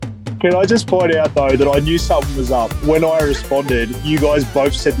Can I just point out, though, that I knew something was up. When I responded, you guys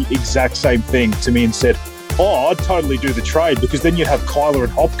both said the exact same thing to me and said, oh, I'd totally do the trade because then you'd have Kyler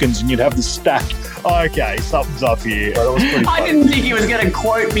and Hopkins and you'd have the stack. Okay, something's up here. But it was pretty funny. I didn't think he was going to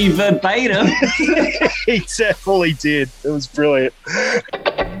quote me verbatim. He definitely did. It was brilliant.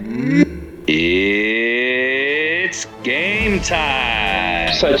 It's game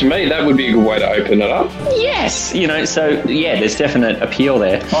time. So to me, that would be a good way to open it up. Yes. There's definite appeal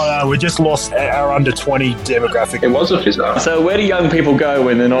there. Oh, no, we just lost our under 20 demographic. It was a fizzer. So where do young people go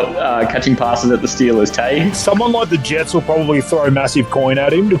when they're not catching passes at the Steelers, Tay? Someone like the Jets will probably throw a massive coin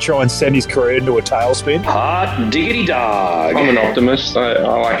at him to try and send his career into a tailspin. Hot diggity dog. I'm an optimist. I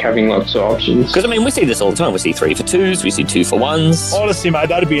like having lots of options. Because, we see this all the time. We see 3 for 2s, we see 2 for 1s. Honestly, mate,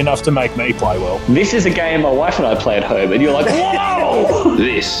 that'd be enough to make me play well. This is a game my wife and I play at home, and you're like, whoa!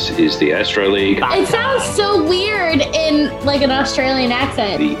 This is the Astro League. It sounds so weird in like an Australian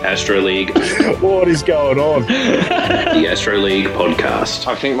accent. The Astro League. What is going on? The Astro League podcast.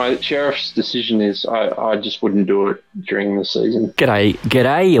 I think my sheriff's decision is I just wouldn't do it during the season.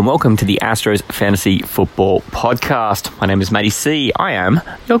 G'day, and welcome to the Astros Fantasy Football Podcast. My name is Matty C. I am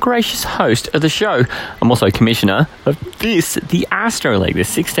your gracious host of the show. I'm also commissioner of the Astro League, the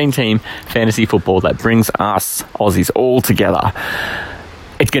 16-team fantasy football that brings us Aussies all together.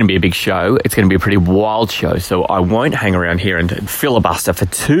 It's going to be a big show. It's going to be a pretty wild show, so I won't hang around here and filibuster for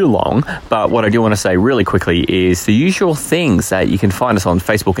too long. But what I do want to say really quickly is the usual things that you can find us on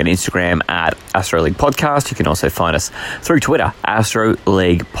Facebook and Instagram at Astro League Podcast. You can also find us through Twitter, Astro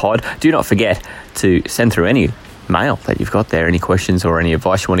League Pod. Do not forget to send through any mail that you've got there, any questions or any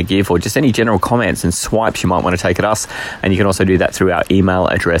advice you want to give, or just any general comments and swipes you might want to take at us. And you can also do that through our email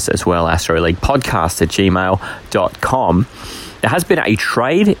address as well, astroleaguepodcast@gmail.com. There has been a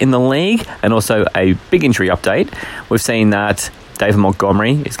trade in the league and also a big injury update. We've seen that David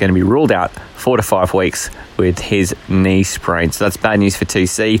Montgomery is going to be ruled out 4 to 5 weeks with his knee sprain. So that's bad news for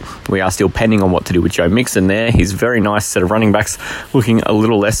TC. We are still pending on what to do with Joe Mixon there. His very nice set of running backs looking a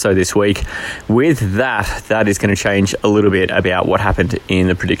little less so this week. With that is going to change a little bit about what happened in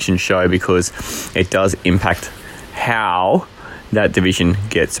the prediction show because it does impact how that division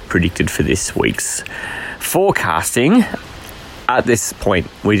gets predicted for this week's forecasting. At this point,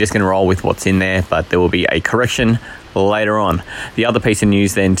 we're just going to roll with what's in there, but there will be a correction later on. The other piece of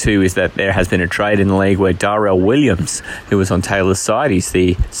news then too is that there has been a trade in the league where Darrell Williams, who was on Taylor's side, he's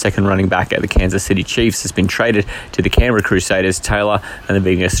the second running back at the Kansas City Chiefs, has been traded to the Canberra Crusaders. Taylor and the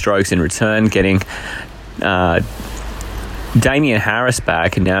biggest strokes in return, getting Damian Harris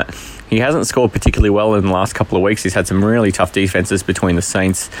back. And now he hasn't scored particularly well in the last couple of weeks. He's had some really tough defenses between the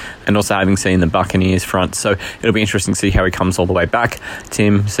Saints and also having seen the Buccaneers front. So it'll be interesting to see how he comes all the way back.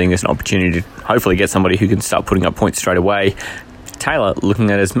 Tim seeing as an opportunity to hopefully get somebody who can start putting up points straight away. Taylor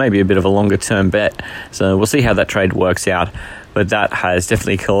looking at it as maybe a bit of a longer term bet. So we'll see how that trade works out. But that has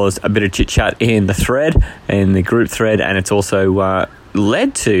definitely caused a bit of chit chat in the thread, in the group thread, and it's also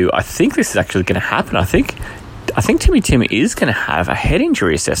led to, I think this is actually going to happen. I think Timmy Tim is going to have a head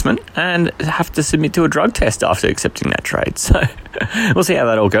injury assessment and have to submit to a drug test after accepting that trade. So we'll see how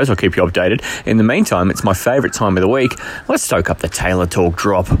that all goes. I'll keep you updated. In the meantime, it's my favourite time of the week. Let's stoke up the Taylor Talk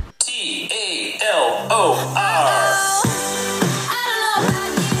drop. TALOR.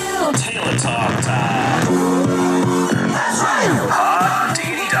 Taylor Talk time. Hot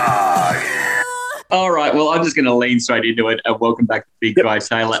diggity dog. All right, well, I'm just going to lean straight into it. And welcome back to Big Guy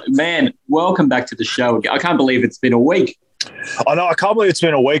Taylor. Man, welcome back to the show. I can't believe it's been a week. I know. I can't believe it's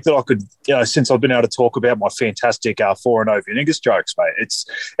been a week that I could, since I've been able to talk about my fantastic 4-0 Vinegas jokes, mate. It's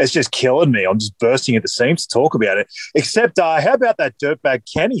just killing me. I'm just bursting at the seams to talk about it. Except, how about that dirtbag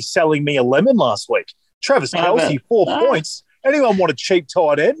Kenny selling me a lemon last week? Travis Kelce, 4 points. Anyone want a cheap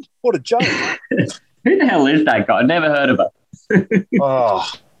tight end? What a joke. Who the hell is that guy? I never heard of her. Oh.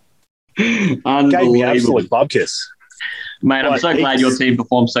 Gave me absolute bubkiss. Mate, I'm so glad your team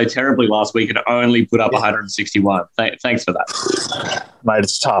performed so terribly last week and only put up 161. Thanks for that. Mate,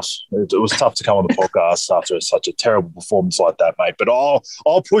 it's tough. It was tough to come on the podcast after such a terrible performance like that, mate. But I'll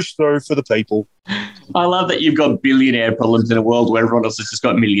push through for the people. I love that you've got billionaire problems in a world where everyone else has just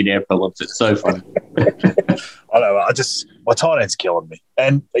got millionaire problems. It's so funny. I know. My tight end's killing me.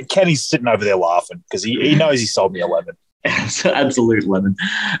 And Kenny's sitting over there laughing because he knows he sold me a lemon. Absolute lemon.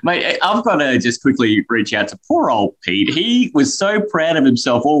 Mate, I've got to just quickly reach out to poor old Pete. He was so proud of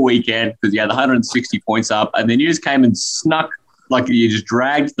himself all weekend because he had 160 points up, and then you just came and snuck, like you just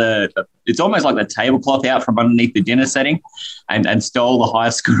dragged it's almost like the tablecloth out from underneath the dinner setting and stole the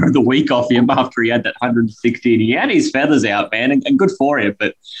highest score of the week off him after he had that 160. And he had his feathers out, man, and good for him.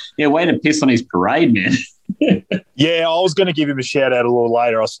 But, yeah, way to piss on his parade, man. Yeah, I was going to give him a shout out a little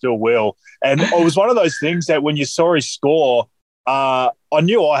later. I still will. And it was one of those things that when you saw his score, I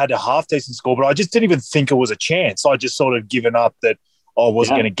knew I had a half decent score, but I just didn't even think it was a chance. I just sort of given up that I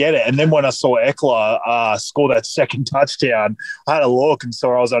wasn't going to get it. And then when I saw Eckler score that second touchdown, I had a look and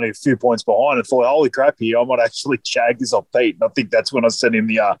saw I was only a few points behind and thought, holy crap, here, I might actually jag this off Pete. And I think that's when I sent him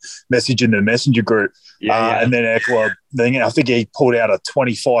the message in the messenger group. And then Eckler, I think he pulled out a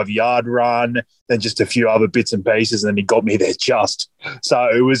 25-yard run, then just a few other bits and pieces, and then he got me there just. So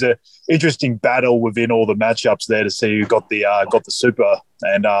it was an interesting battle within all the matchups there to see who got the super.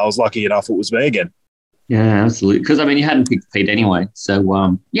 And I was lucky enough it was me again. Yeah, absolutely. Because, I mean, you hadn't picked Pete anyway.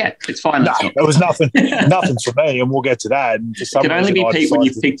 So, it's fine. No, it was nothing for me, and we'll get to that. And for some it can only be Pete when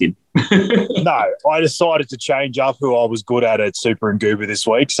you've picked him. No, I decided to change up who I was good at Super and Goober this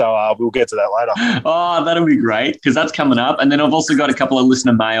week, so we'll get to that later. Oh, that'll be great, because that's coming up. And then I've also got a couple of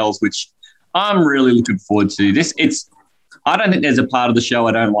listener mails, which I'm really looking forward to. I don't think there's a part of the show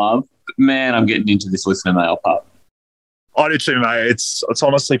I don't love, but, man, I'm getting into this listener mail part. I do too, mate. It's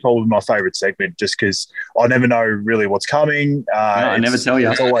honestly probably my favourite segment, just because I never know really what's coming. I never tell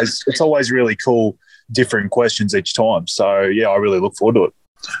you. It's always really cool, different questions each time. So yeah, I really look forward to it.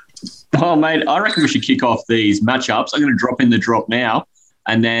 Well, mate, I reckon we should kick off these matchups. I'm going to drop in the drop now,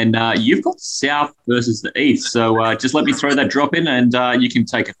 and then you've got South versus the East. So just let me throw that drop in, and you can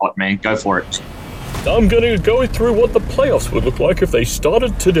take it hot, man. Go for it. I'm going to go through what the playoffs would look like if they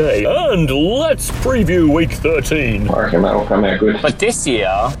started today. And let's preview Week 13. I reckon that'll come out good. But this year,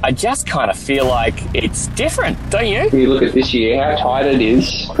 I just kind of feel like it's different, don't you? You look at this year, how tight it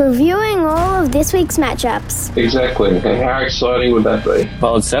is. Reviewing all of this week's matchups. Exactly. And how exciting would that be?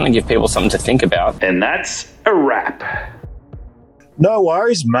 Well, it'd certainly give people something to think about. And that's a wrap. No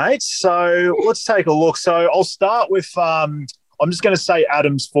worries, mate. So let's take a look. So I'll start with I'm just going to say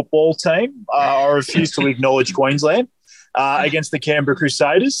Adam's football team. I refuse to acknowledge Queensland against the Canberra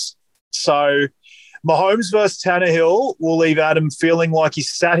Crusaders. So Mahomes versus Tannehill will leave Adam feeling like he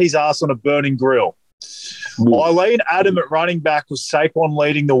sat his ass on a burning grill. I lean Adam at running back with Saquon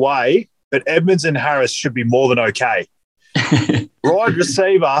leading the way, but Edmonds and Harris should be more than okay. Wide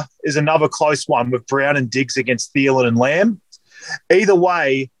receiver is another close one with Brown and Diggs against Thielen and Lamb. Either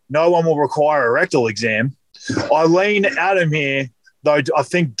way, no one will require a rectal exam. I lean Adam here, though I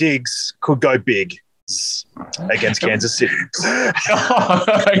think Diggs could go big against Kansas City.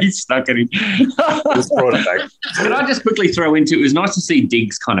 He stuck it in. Can I just quickly throw into it was nice to see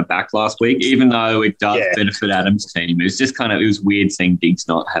Diggs kind of back last week, even though it does benefit Adam's team. It was just it was weird seeing Diggs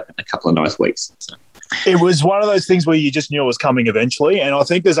not having a couple of nice weeks. So. It was one of those things where you just knew it was coming eventually, and I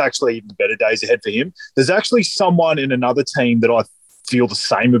think there's actually even better days ahead for him. There's actually someone in another team that I feel the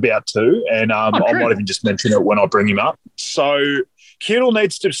same about too, and I might even just mention it when I bring him up. So Kittle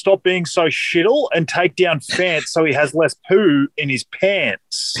needs to stop being so shittle and take down Fant so he has less poo in his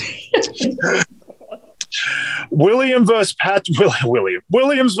pants. Williams versus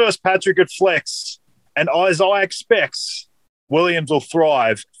Patrick at flex, and as I expects, Williams will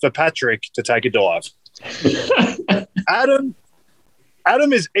thrive for Patrick to take a dive. Adam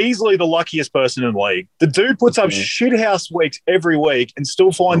is easily the luckiest person in the league. The dude puts up shithouse weeks every week and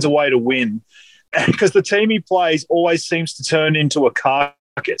still finds a way to win because the team he plays always seems to turn into a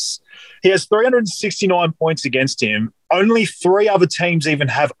carcass. He has 369 points against him. Only 3 other teams even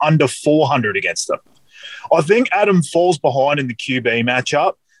have under 400 against them. I think Adam falls behind in the QB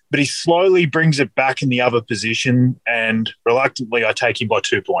matchup, but he slowly brings it back in the other position, and reluctantly I take him by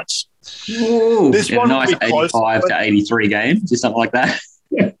 2 points. Ooh, this one nice 85 to 83 game, just something like that.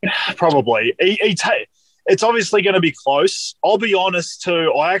 Probably. It's obviously going to be close. I'll be honest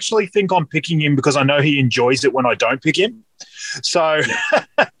too. I actually think I'm picking him because I know he enjoys it when I don't pick him. So,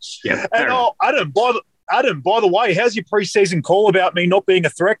 yeah. And Adam, by the way, how's your preseason call about me not being a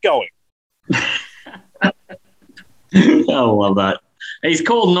threat going? I love that. He's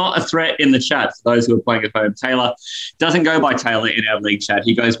called not a threat in the chat for those who are playing at home. Taylor doesn't go by Taylor in our league chat.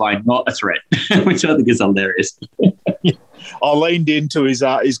 He goes by not a threat, which I think is hilarious. I leaned into his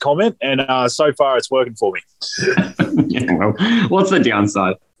comment, and so far it's working for me. Yeah, well, what's the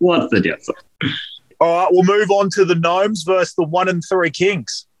downside? All right, we'll move on to the Gnomes versus the 1-3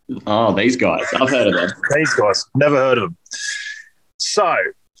 Kings. Oh, these guys. I've heard of them. These guys. Never heard of them. So,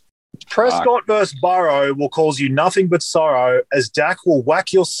 Prescott versus Burrow will cause you nothing but sorrow as Dak will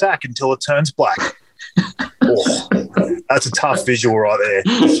whack your sack until it turns black. Oh, that's a tough visual right there.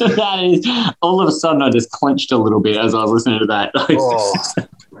 That is. All of a sudden, I just clenched a little bit as I was listening to that.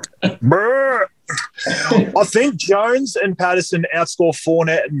 I think Jones and Patterson outscore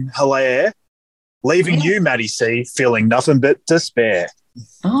Fournette and Hilaire, leaving you, Matty C, feeling nothing but despair.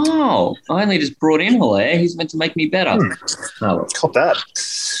 Oh, I only just brought in Hilaire. He's meant to make me better. Oh, Cop that.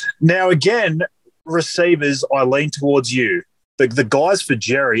 Now, again, receivers, I lean towards you. The guys for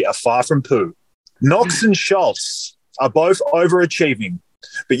Jerry are far from poo. Knox and Schultz are both overachieving,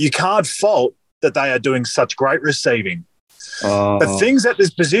 but you can't fault that they are doing such great receiving. But things at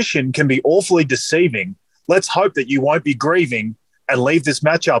this position can be awfully deceiving. Let's hope that you won't be grieving and leave this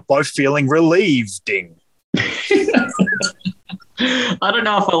matchup both feeling relieved-ing. I don't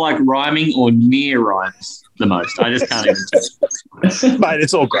know if I like rhyming or near rhymes the most. I just can't even tell. Mate,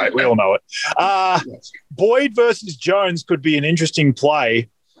 it's all great. We all know it. Boyd versus Jones could be an interesting play.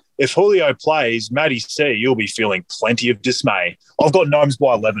 If Julio plays, Matty C, you'll be feeling plenty of dismay. I've got Gnomes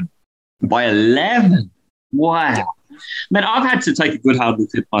by 11. By 11? Wow. Man, I've had to take a good hard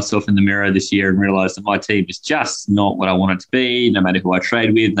look at myself in the mirror this year and realise that my team is just not what I want it to be, no matter who I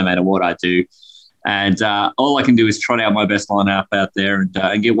trade with, no matter what I do. And all I can do is trot out my best lineup out there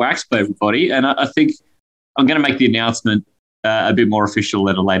and get waxed by everybody. And I think I'm going to make the announcement a bit more official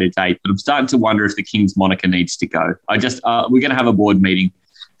at a later date. But I'm starting to wonder if the Kings moniker needs to go. We're going to have a board meeting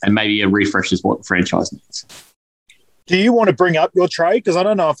and maybe a refresh is what the franchise needs. Do you want to bring up your trade? Because I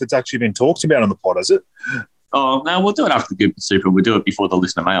don't know if it's actually been talked about on the pod, is it? Oh, no, we'll do it after the Good Super. We'll do it before the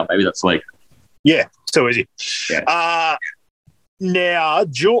listener mail. Maybe that's like... Yeah, so easy. Yeah. Now,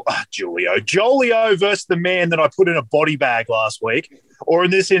 Jolio versus the man that I put in a body bag last week, or in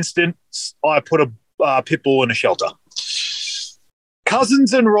this instance, I put a pit bull in a shelter.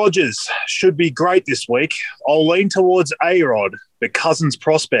 Cousins and Rogers should be great this week. I'll lean towards A-Rod, but Cousins'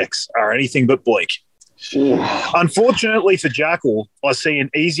 prospects are anything but bleak. Ooh. Unfortunately for Jackal, I see an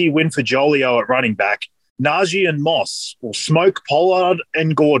easy win for Jolio at running back. Najee and Moss will smoke Pollard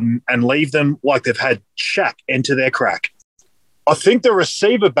and Gordon and leave them like they've had Shaq enter their crack. I think the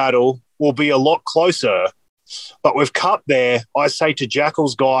receiver battle will be a lot closer, but with Cup there, I say to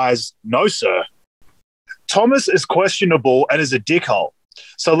Jackal's guys, no, sir. Thomas is questionable and is a dickhole,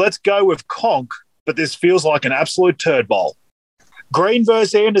 so let's go with Conk, but this feels like an absolute turd bowl. Green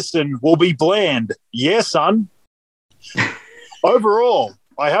versus Anderson will be bland. Yeah, son. Overall,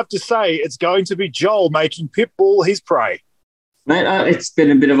 I have to say it's going to be Joel making Pitbull his prey. Mate, it's been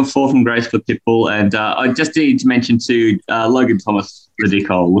a bit of a fall from grace for Pitbull, and I just need to mention to Logan Thomas, the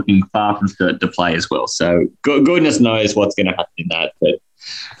dickhole, looking far from certain to play as well. So goodness knows what's going to happen in that. But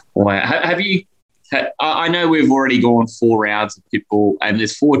wow, have you? I know we've already gone 4 rounds of Pitbull, and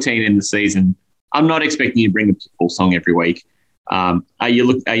there's 14 in the season. I'm not expecting you to bring a Pitbull song every week. Are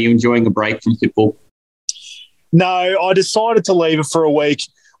you enjoying a break from Pitbull? No, I decided to leave it for a week.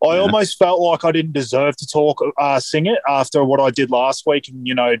 I almost felt like I didn't deserve to sing it after what I did last week, and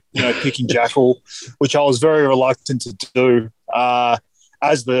picking Jackal, which I was very reluctant to do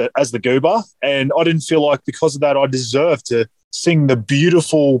as the goober, and I didn't feel like because of that I deserved to sing the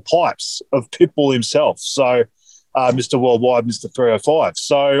beautiful pipes of Pitbull himself. So, Mr. Worldwide, Mr. 305.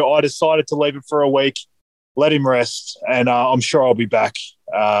 So I decided to leave it for a week, let him rest, and I'm sure I'll be back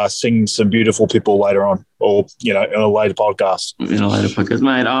singing some beautiful Pitbull later on, or in a later podcast. In a later podcast,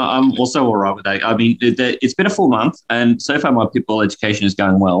 mate. I'm also all right with that. I mean, it's been a full month, and so far my Pitbull education is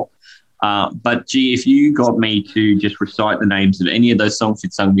going well. But gee, if you got me to just recite the names of any of those songs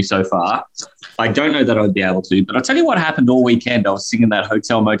you've sung me so far, I don't know that I'd be able to. But I'll tell you what happened all weekend. I was singing that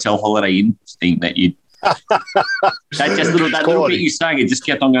Hotel Motel Holiday Inn thing that you. that little bit you sang, it just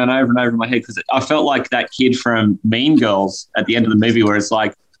kept on going over and over in my head because I felt like that kid from Mean Girls at the end of the movie where it's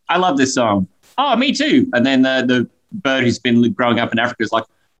like, I love this song. Oh, me too. And then the bird who's been growing up in Africa is like,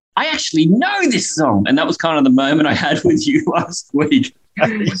 I actually know this song. And that was kind of the moment I had with you last week. I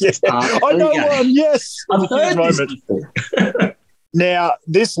know one, yes. I've heard this before. Now,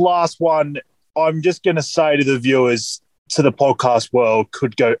 this last one, I'm just going to say to the viewers, to the podcast world,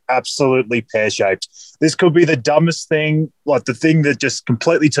 could go absolutely pear-shaped. This could be the dumbest thing, like the thing that just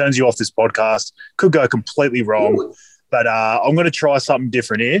completely turns you off this podcast. Could go completely wrong. Ooh. But I'm going to try something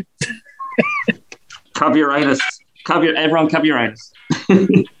different here. Cover your anus. Everyone cover your anus.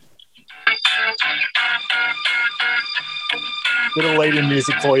 Bit of lead-in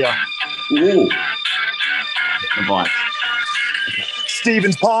music for you. Ooh. Advice.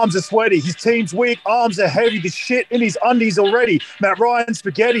 Steven's palms are sweaty. His team's weak. Arms are heavy. The shit in his undies already. Matt Ryan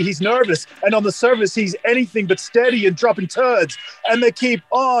spaghetti. He's nervous. And on the surface, he's anything but steady and dropping turds. And they keep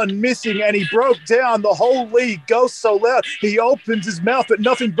on missing. And he broke down. The whole league goes so loud. He opens his mouth, but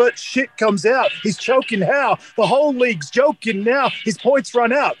nothing but shit comes out. He's choking how? The whole league's joking now. His points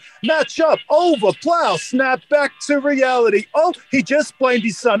run out. Match up. Over. Plow. Snap back to reality. Oh, he just blamed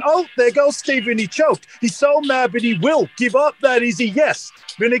his son. Oh, there goes Steven. He choked. He's so mad, but he will give up that easy. Yes.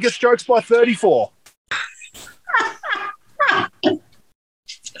 Vinegar strokes by 34.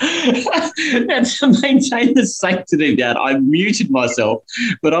 Now, to maintain the sanctity of that, I muted myself,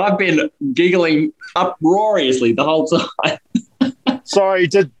 but I've been giggling uproariously the whole time. Sorry,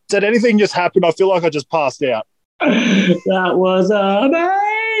 did anything just happen? I feel like I just passed out. That was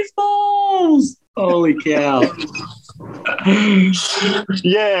amazeballs. Holy cow.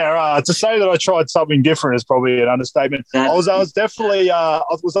 Yeah, to say that I tried something different is probably an understatement. I was definitely,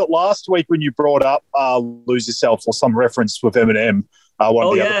 was it last week when you brought up Lose Yourself or some reference with Eminem, one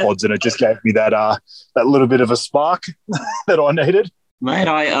of the other pods, and it just gave me that little bit of a spark that I needed. Mate,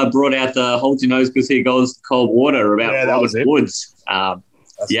 I brought out the Hold Your Nose Because Here Goes Cold Water about Robert Woods.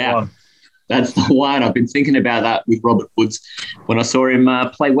 That's the one. I've been thinking about that with Robert Woods when I saw him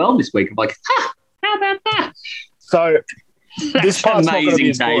play well this week. I'm like, how about that? So this part's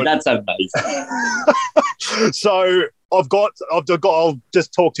amazing, Tate. That's amazing. So I'll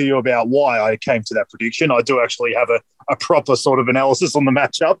just talk to you about why I came to that prediction. I do actually have a proper sort of analysis on the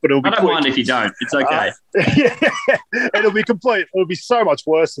matchup, but it'll be I don't mind if you don't. It's okay. It'll be complete. It'll be so much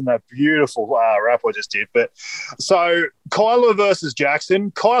worse than that beautiful rap I just did. But so Kyler versus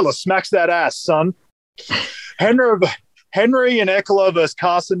Jackson. Kyler smacks that ass, son. Henry and Eckler versus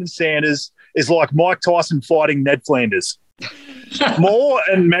Carson and Sanders is like Mike Tyson fighting Ned Flanders. Moore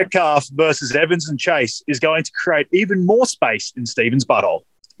and Metcalf versus Evans and Chase is going to create even more space in Stephen's butthole.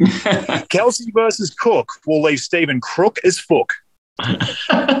 Kelsey versus Cook will leave Stephen crook as fuck.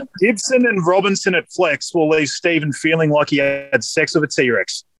 Gibson and Robinson at flex will leave Stephen feeling like he had sex with a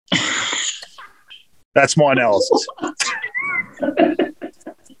T-Rex. That's my analysis.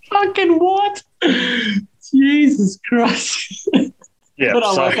 Fucking what? Jesus Christ. Yeah, but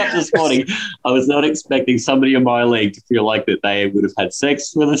I woke up this morning, I was not expecting somebody in my league to feel like that they would have had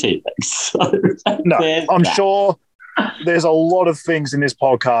sex with a T-Rex. So no, I'm sure there's a lot of things in this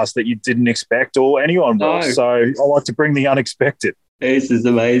podcast that you didn't expect or anyone will. So I like to bring the unexpected. This is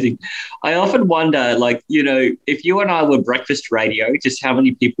amazing. I often wonder, like, you know, if you and I were breakfast radio, just how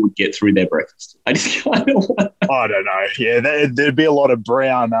many people would get through their breakfast? I just kind of wonder. I don't know. Yeah, there'd be a lot of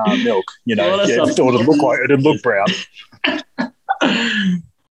brown milk, you know. It'd look brown.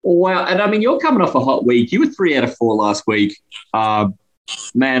 Wow. And I mean, you're coming off a hot week. You were 3 out of 4 last week.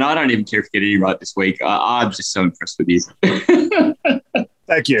 Man, I don't even care if you get any right this week. I'm just so impressed with you.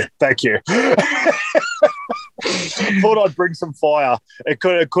 Thank you. Thought I'd bring some fire. It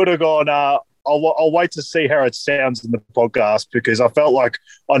could have gone. I'll wait to see how it sounds in the podcast because I felt like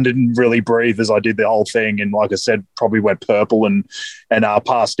I didn't really breathe as I did the whole thing, and like I said, probably went purple and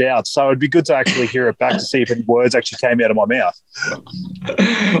passed out. So it'd be good to actually hear it back to see if any words actually came out of my mouth.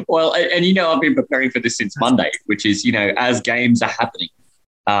 Well, and you know, I've been preparing for this since Monday, which is, you know, as games are happening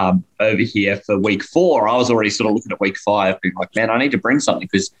over here for week 4, I was already sort of looking at week 5, being like, man, I need to bring something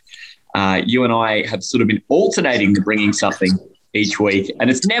because you and I have sort of been alternating to bringing something each week,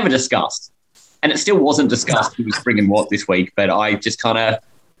 and it's never discussed. And it still wasn't discussed who was bringing what this week, but I just I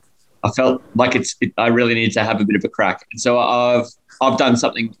felt like I really needed to have a bit of a crack. And so I've done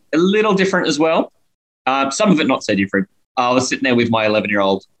something a little different as well. Some of it not so different. I was sitting there with my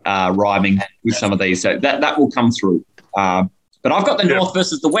 11-year-old rhyming with some of these, so that will come through. But I've got the North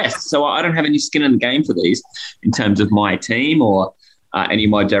versus the West, so I don't have any skin in the game for these in terms of my team or any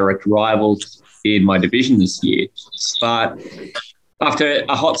of my direct rivals in my division this year. But after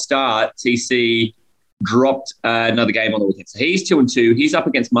a hot start, TC dropped another game on the weekend. So he's 2-2. He's up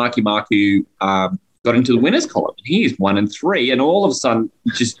against Marky Mark, who got into the winners column. He is 1-3, and all of a sudden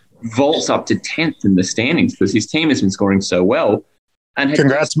just vaults up to 10th in the standings because his team has been scoring so well. And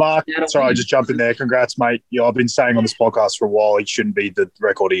congrats, Mark. Sorry, I just jumped in there. Congrats, mate. Yeah, I've been saying on this podcast for a while he shouldn't be the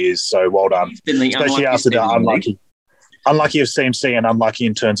record he is. So well done. Especially after the unlucky of CMC and unlucky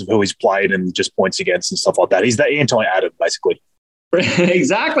in terms of who he's played and just points against and stuff like that. He's the anti-Adam, basically.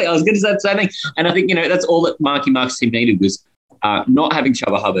 Exactly. I was going to say the same thing. And I think, you know, that's all that Marky Mark's team needed was not having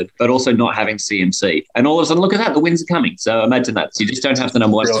Chubba Hubbard, but also not having CMC. And all of a sudden, look at that, the wins are coming. So imagine that. So you just don't have the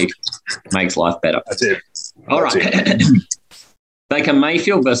number one pick. Makes life better. That's it. All right. Baker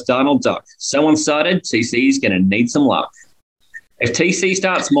Mayfield versus Donald Duck. So unsighted, TC's going to need some luck. If TC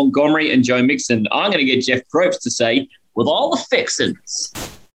starts Montgomery and Joe Mixon, I'm going to get Jeff Probst to say, with all the fixins.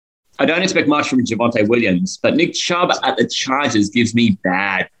 I don't expect much from Javonte Williams, but Nick Chubb at the Chargers gives me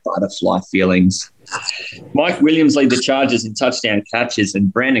bad butterfly feelings. Mike Williams lead the Chargers in touchdown catches,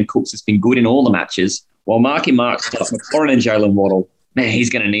 and Brandon Cooks has been good in all the matches, while Marky Mark's got McLaurin and Jalen Waddle. Man, he's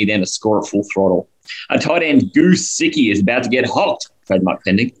going to need them to score at full throttle. A tight end, Goose Sicky, is about to get hot, trademark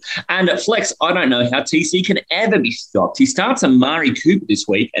pending. And at flex, I don't know how TC can ever be stopped. He starts Amari Cooper this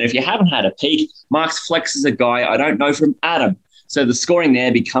week, and if you haven't had a peek, Mark's flex is a guy I don't know from Adam. So the scoring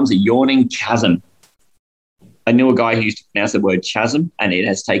there becomes a yawning chasm. I knew a guy who used to pronounce the word chasm, and it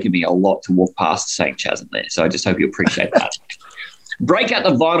has taken me a lot to walk past saying chasm there. So I just hope you appreciate that. Break out the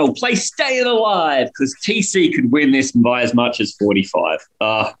vinyl, play Staying Alive, because TC could win this by as much as 45.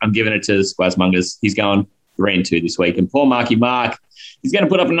 I'm giving it to Squazmongers. He's going 3-2 this week. And poor Marky Mark, he's going to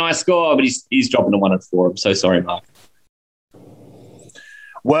put up a nice score, but he's dropping to 1-4. I'm so sorry, Mark.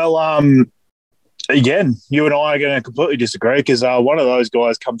 Well, again, you and I are going to completely disagree because one of those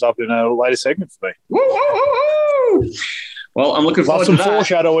guys comes up in a later segment for me. Woo! Well, I'm looking forward to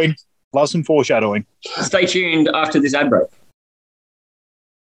that. Love some foreshadowing. Stay tuned after this ad break.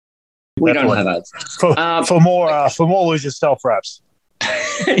 We don't have ads. For more Lose Yourself raps.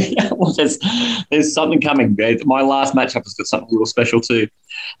 Yeah, well, there's something coming. My last matchup has got something a little special too.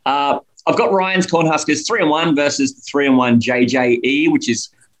 I've got Ryan's Cornhuskers 3-1 versus the 3-1 JJE, which is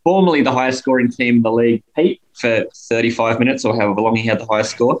formerly the highest scoring team in the league, Pete, for 35 minutes or however long he had the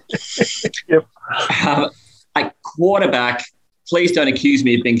highest score. Yep. At quarterback, please don't accuse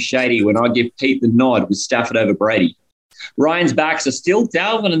me of being shady when I give Pete the nod with Stafford over Brady. Ryan's backs are still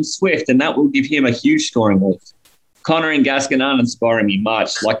Dalvin and Swift, and that will give him a huge scoring lift. Connor and Gaskin aren't inspiring me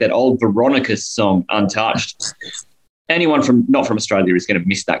much, like that old Veronica song, Untouched. Anyone not from Australia is going to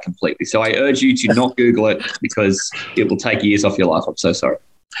miss that completely. So I urge you to not Google it because it will take years off your life. I'm so sorry.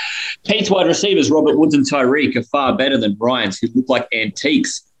 Pete's wide receivers, Robert Woods and Tyreek, are far better than Ryan's, who look like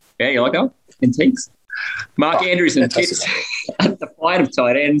antiques. Yeah, you like that? Antiques? Mark Andrews and Pitts at the fight of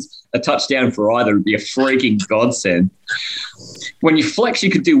tight ends, a touchdown for either would be a freaking godsend. When you flex,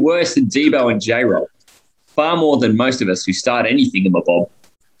 you could do worse than Debo and J-Roll. Far more than most of us who start anything in the bob.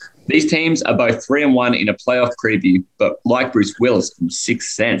 These teams are both 3-1 in a playoff preview, but like Bruce Willis from Sixth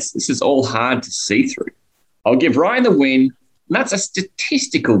Sense, this is all hard to see through. I'll give Ryan the win, and that's a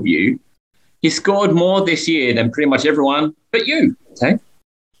statistical view. He scored more this year than pretty much everyone but you, okay?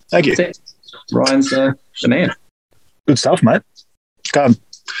 Thank you. Ryan's the man. Good stuff, mate. I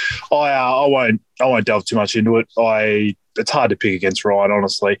won't delve too much into it. It's hard to pick against Ryan,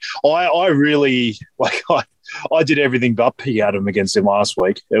 honestly. I really I did everything but pick at him against him last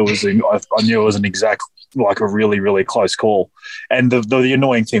week. I knew it was an exact, a really, really close call. And the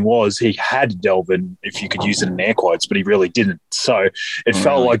annoying thing was he had Delvin, if you could use it in air quotes, but he really didn't. So it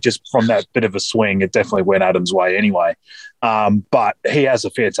felt like just from that bit of a swing, it definitely went Adam's way anyway. But he has a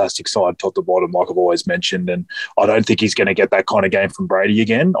fantastic side top to bottom, like I've always mentioned, and I don't think he's going to get that kind of game from Brady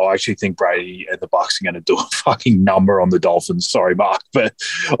again. I actually think Brady and the Bucs are going to do a fucking number on the Dolphins. Sorry, Mark, but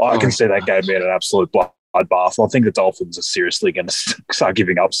I can see that game being an absolute bloodbath. I think the Dolphins are seriously going to start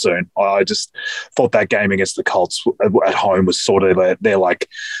giving up soon. I just thought that game against the Colts at home was sort of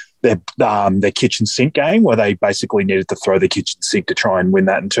their kitchen sink game where they basically needed to throw the kitchen sink to try and win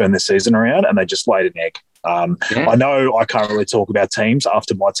that and turn the season around, and they just laid an egg. I know I can't really talk about teams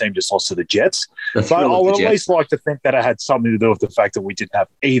after my team just lost to the Jets, but I would at least like to think that it had something to do with the fact that we didn't have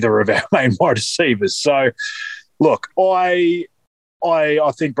either of our main wide receivers. So, look, I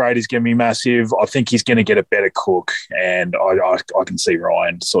think Brady's going to be massive. I think he's going to get a better cook, and I can see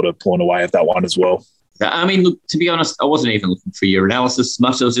Ryan sort of pulling away at that one as well. I mean, look, to be honest, I wasn't even looking for your analysis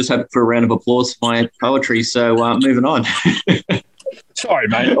much. I was just hoping for a round of applause for my poetry. So moving on. Sorry,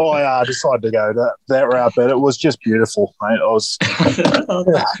 mate. I decided to go that route, but it was just beautiful, mate. I was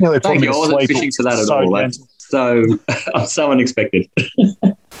nearly putting me to sleep. I wasn't fishing for that at all. So so unexpected.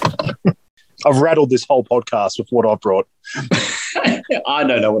 I've rattled this whole podcast with what I've brought. I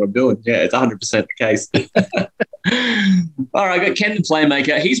don't know what I'm doing. Yeah, it's 100% the case. All right, I got Ken the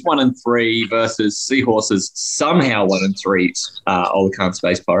Playmaker. He's 1-3 versus Seahorses, somehow 1-3, Olacan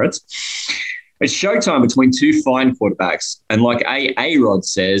Space Pirates. It's showtime between two fine quarterbacks, and like A-Rod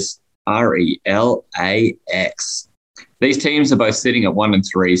says, RELAX. These teams are both sitting at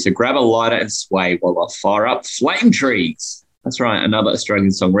 1-3, so grab a lighter and sway while I fire up Flame Trees. That's right, another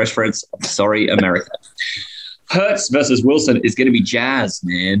Australian song reference. I'm sorry, America. Hurts versus Wilson is going to be jazz,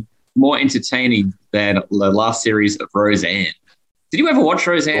 man. More entertaining than the last series of Roseanne. Did you ever watch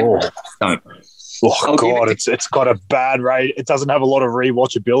Roseanne? Oh. Don't. Oh, God, it's got a bad rate. It doesn't have a lot of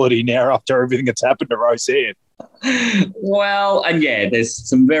rewatchability now after everything that's happened to Roseanne. Well, and yeah, there's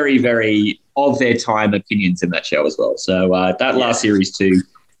some very, very of their time opinions in that show as well. So that last series too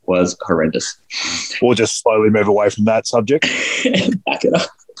was horrendous. We'll just slowly move away from that subject. Back it up.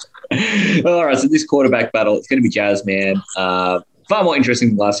 All right, so this quarterback battle, it's going to be jazz, man. Far more interesting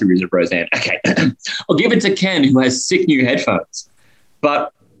than the last series of Roseanne. Okay, I'll give it to Ken, who has sick new headphones.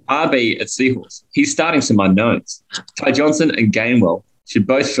 But RB at Seahorse, he's starting some unknowns. Ty Johnson and Gainwell should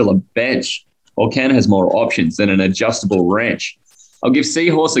both fill a bench, while Ken has more options than an adjustable wrench. I'll give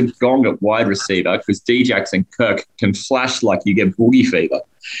Seahorse a gong at wide receiver because D-Jax and Kirk can flash like you get boogie fever.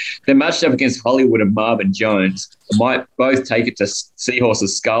 They're matched up against Hollywood and Marvin Jones. They might both take it to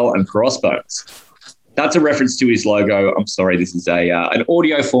Seahorse's skull and crossbones. That's a reference to his logo. I'm sorry, this is an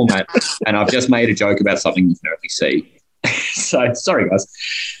audio format, and I've just made a joke about something you can only see. So, sorry, guys.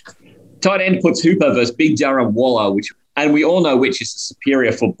 Tight end puts Hooper versus Big Darren Waller, and we all know which is the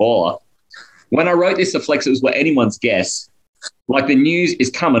superior footballer. When I wrote this, the flexes were anyone's guess. Like the news is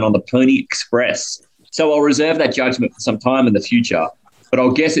coming on the Pony Express. So I'll reserve that judgment for some time in the future, but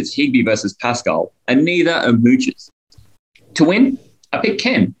I'll guess it's Higby versus Pascal, and neither are mooches. To win, I pick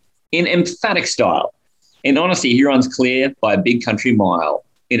Ken in emphatic style. In honesty, he runs clear by a big country mile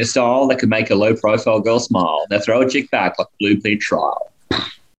in a style that could make a low-profile girl smile. Now throw a chick back like Blue Plea Trial.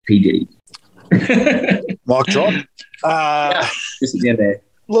 PG. Mic drop. Just at the end there.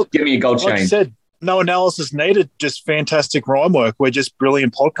 Look, give me a gold chain. Like I said, no analysis needed, just fantastic rhyme work. We're just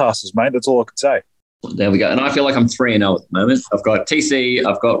brilliant podcasters, mate. That's all I can say. There we go. And I feel like I'm 3-0 at the moment. I've got TC,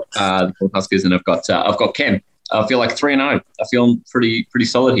 I've got the Huskers, and I've got Ken. I feel like 3-0. I feel pretty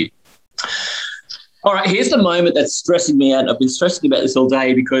solid here. All right, here's the moment that's stressing me out. I've been stressing about this all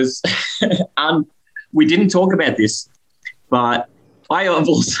day because we didn't talk about this, but I have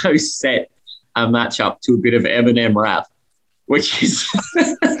also set a matchup to a bit of Eminem rap, which is...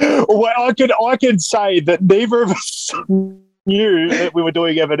 Well, I can say that neither of us knew that we were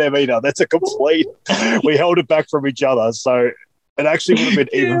doing Eminem either. That's a complete... We held it back from each other, so it actually would have been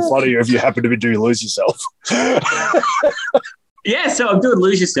even funnier if you happened to be doing Lose Yourself. Yeah, so I'm doing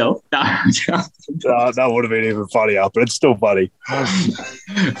Lose Yourself. No, that would have been even funnier, but it's still funny.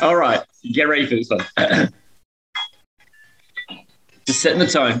 All right, get ready for this one. Just setting the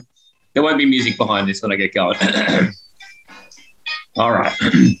tone. There won't be music behind this when I get going. All right.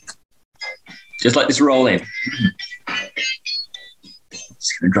 Just let this roll in.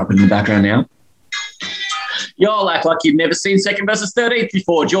 Just going to drop it in the background now. Y'all act like you've never seen second versus 13th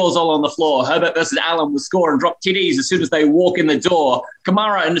before. Jaws all on the floor. Herbert versus Allen will score and drop titties as soon as they walk in the door.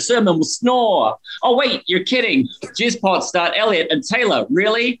 Kamara and the Sermon will snore. Oh, wait, you're kidding. Jizzpot start Elliott and Taylor.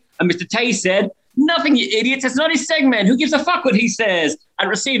 Really? And Mr. Tay said, nothing, you idiots. It's not his segment. Who gives a fuck what he says? At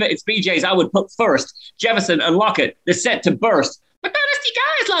receiver, it's BJ's I would put first. Jefferson and Lockett, they're set to burst. But dynasty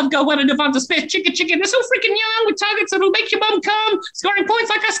guys love go and Devonta Smith. Chicken. They're so freaking young with targets that'll make your mum come. Scoring points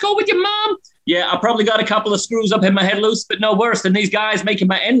like I score with your mum. Yeah, I probably got a couple of screws up in my head loose, but no worse than these guys making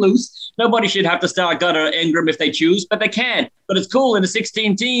my end loose. Nobody should have to start Gunner or Ingram if they choose, but they can. But it's cool in a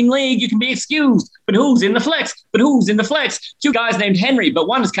 16-team league, you can be excused. But who's in the flex? Two guys named Henry, but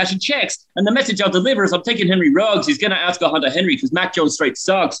one is cashing checks. And the message I'll deliver is I'm taking Henry Ruggs. He's going to outscore Hunter Henry because Mac Jones straight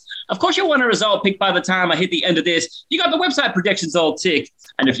sucks. Of course you want a result picked by the time I hit the end of this. You got the website projections all ticked.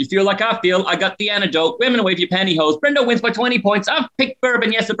 And if you feel like I feel, I got the antidote. Women wave your pantyhose. Brendo wins by 20 points. I've picked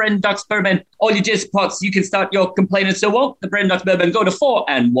bourbon. Yes, the Brendan Ducks bourbon. All you just pots, you can start your complaining. So won't the Brendan Ducks bourbon go to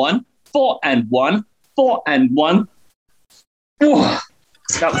 4-1. 4-1. 4-1.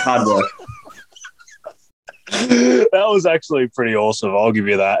 That was hard work. That was actually pretty awesome. I'll give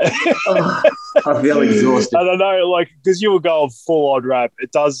you that. I feel exhausted. I don't know, because you were going full on rap.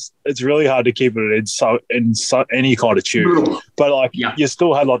 It's really hard to keep it in any kind of tune. But you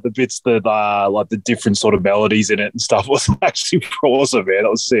still had the bits that the different sort of melodies in it and stuff. It was actually awesome, man. That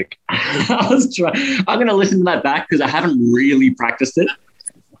was sick. I was trying. I'm going to listen to that back because I haven't really practiced it.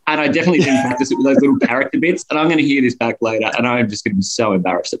 And I definitely didn't practice it with those little character bits. And I'm going to hear this back later, and I'm just going to be so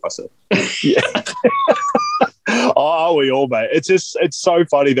embarrassed at myself. Yeah. Oh, we all, mate. It's so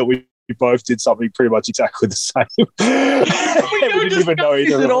funny that we both did something pretty much exactly the same. We didn't even know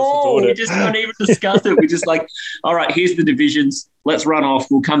either at all. We just don't even discuss it. We're just like, all right, here's the divisions. Let's run off.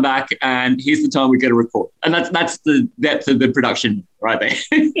 We'll come back, and here's the time we're going to record. And that's the depth of the production right there.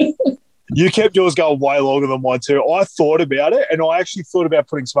 You kept yours going way longer than mine too. I thought about it, and I actually thought about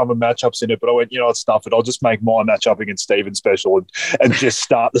putting some other matchups in it, but I went, what, stuff it. I'll just make my matchup against Steven special and just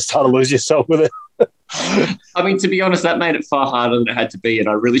start to lose yourself with it. I mean, to be honest, that made it far harder than it had to be, and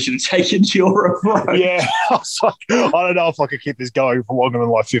I really should have taken your approach. Yeah, I was like, I don't know if I could keep this going for longer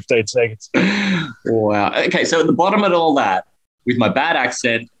than 15 seconds. Wow. Okay, so at the bottom of all that, with my bad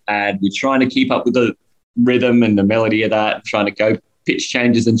accent, and we're trying to keep up with the rhythm and the melody of that, trying to go pitch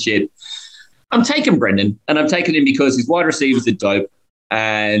changes and shit, I'm taking Brendan, and I'm taking him because his wide receivers are dope,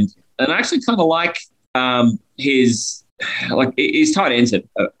 and I actually kind of like his tight ends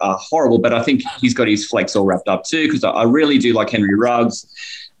are horrible, but I think he's got his flex all wrapped up too because I really do like Henry Ruggs,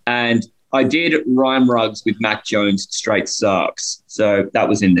 and I did rhyme Ruggs with Mac Jones straight sucks, so that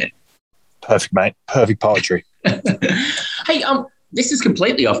was in there. Perfect, mate. Perfect poetry. Hey, this is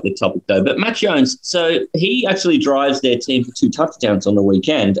completely off the topic, though, but Matt Jones, so he actually drives their team for 2 touchdowns on the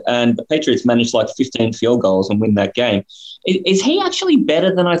weekend, and the Patriots managed like 15 field goals and win that game. Is he actually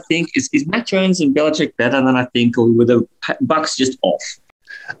better than I think? Is Matt Jones and Belichick better than I think, or were the Bucks just off?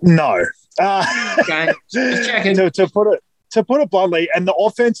 No. Okay, just checking. To put it bluntly, and the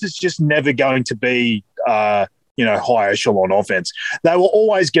offense is just never going to be high echelon offense. They were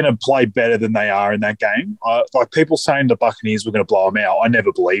always going to play better than they are in that game. Like people saying the Buccaneers were going to blow them out, I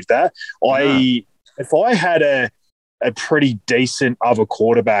never believed that. If I had a pretty decent other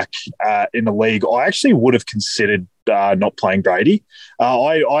quarterback in the league, I actually would have considered not playing Brady.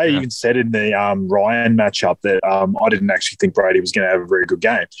 I even said in the Ryan matchup that I didn't actually think Brady was going to have a very good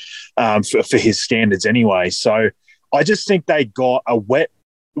game for his standards anyway. So I just think they got a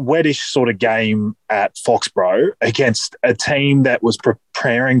wettish sort of game at Foxborough against a team that was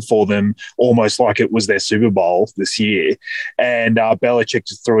preparing for them almost like it was their Super Bowl this year. And Belichick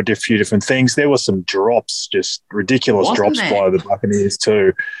just threw a few different things. There were some drops, just ridiculous drops by the Buccaneers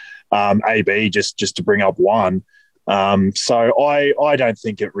too. AB just to bring up one. So I don't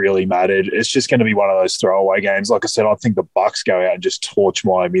think it really mattered. It's just going to be one of those throwaway games. Like I said, I think the Bucks go out and just torch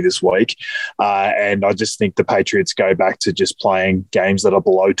Miami this week. And I just think the Patriots go back to just playing games that are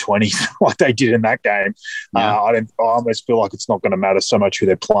below 20 like they did in that game. Yeah. I almost feel like it's not going to matter so much who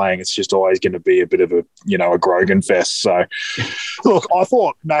they're playing. It's just always going to be a bit of a Grogan fest. So look, I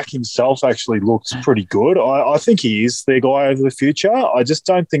thought Mac himself actually looked pretty good. I think he is the guy of the future. I just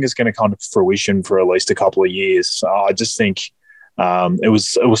don't think it's going to come to fruition for at least a couple of years. I just think it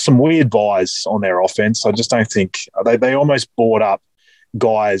was some weird buys on their offense. I just don't think they almost bought up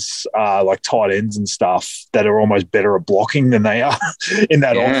guys like tight ends and stuff that are almost better at blocking than they are in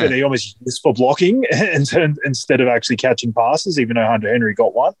that offense. They almost used for blocking instead of actually catching passes, even though Hunter Henry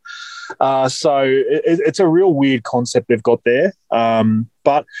got one. So it's a real weird concept they've got there.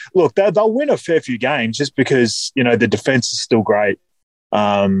 But look, they'll win a fair few games just because the defense is still great.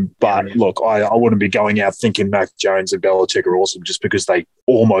 But look, I wouldn't be going out thinking Mac Jones and Belichick are awesome just because they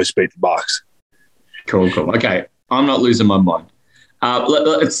almost beat the Bucks. Cool. Okay, I'm not losing my mind.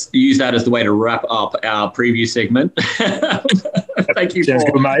 Let's use that as the way to wrap up our preview segment. Thank you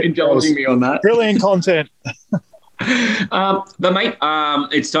for indulging me on that. Brilliant content. But mate,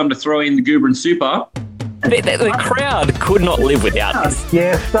 it's time to throw in the Goober and Super. The crowd could not live without this.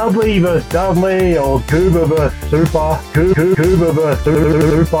 Yeah, Studley versus Dudley or Goober versus Super. Goober versus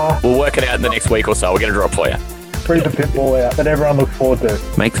Super. We'll work it out in the next week or so. We're going to draw it for you. Bring the pitbull out that everyone looks forward to.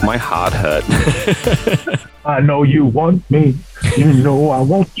 Makes my heart hurt. I know you want me. You know I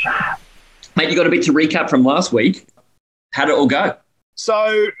want you. Mate, you got a bit to recap from last week. How did it all go?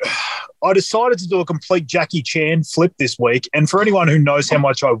 So I decided to do a complete Jackie Chan flip this week. And for anyone who knows how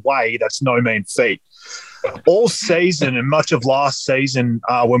much I weigh, that's no mean feat. All season and much of last season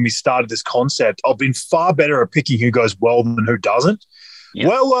when we started this concept, I've been far better at picking who goes well than who doesn't. Yep.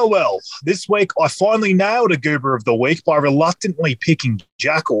 Well. This week, I finally nailed a Goober of the Week by reluctantly picking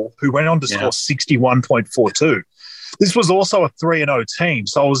Jackal, who went on to score 61.42. This was also a 3-0 team,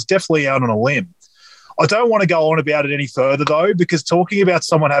 so I was definitely out on a limb. I don't want to go on about it any further, though, because talking about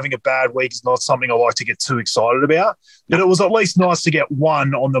someone having a bad week is not something I like to get too excited about. But it was at least nice to get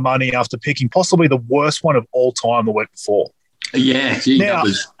one on the money after picking possibly the worst one of all time the week before. Yeah, that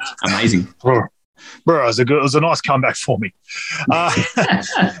was amazing. Bro, it was a nice comeback for me.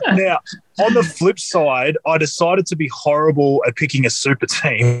 Now, on the flip side, I decided to be horrible at picking a super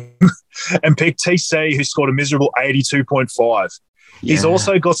team and pick TC, who scored a miserable 82.5. Yeah. He's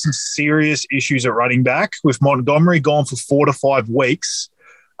also got some serious issues at running back, with Montgomery gone for 4 to 5 weeks.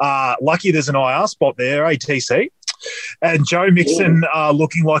 Lucky there's an IR spot there, TC. And Joe Mixon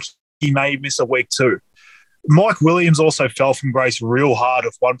looking like he may miss a week too. Mike Williams also fell from grace real hard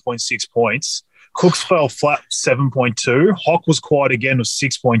with 1.6 points. Cooks fell flat 7.2. Hock was quiet again with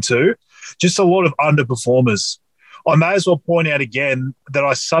 6.2. Just a lot of underperformers. I may as well point out again that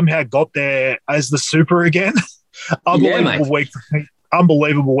I somehow got there as the super again. Unbelievable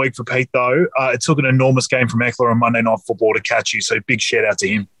week for Pete, though. It took an enormous game from Eckler on Monday Night Football to catch you, so big shout out to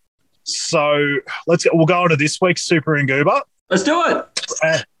him. So we'll go on to this week's Super and Goober. Let's do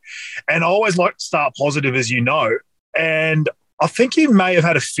it. And I always like to start positive, as you know. And I think you may have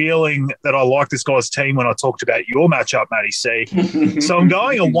had a feeling that I like this guy's team when I talked about your matchup, Matty C. So I'm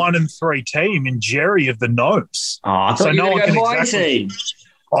going a 1-3 team in Jerry of the Gnomes. Oh, I thought you were going to go my team.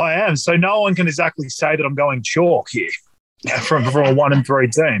 I am. So no one can exactly say that I'm going chalk here from a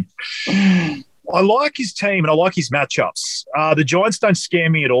 1-3 team. I like his team and I like his matchups. The Giants don't scare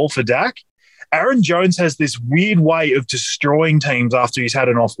me at all for Dak. Aaron Jones has this weird way of destroying teams after he's had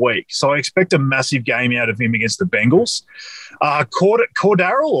an off week. So I expect a massive game out of him against the Bengals.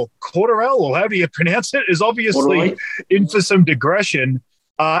 Cordarrelle, or however you pronounce it, is obviously in for some digression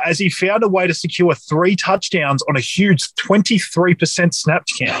as he found a way to secure 3 touchdowns on a huge 23% snap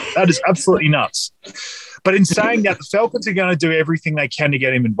count. That is absolutely nuts. But in saying that, the Falcons are going to do everything they can to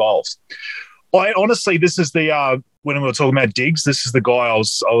get him involved. I honestly, this is the when we were talking about Diggs, this is the guy I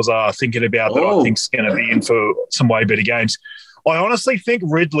was thinking about that I think is going to be in for some way better games. I honestly think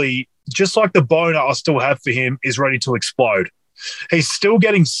Ridley, just like the boner I still have for him, is ready to explode. He's still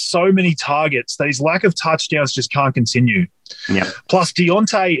getting so many targets that his lack of touchdowns just can't continue. Yep. Plus,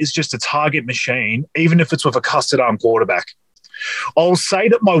 Deontay is just a target machine, even if it's with a custard-arm quarterback. I'll say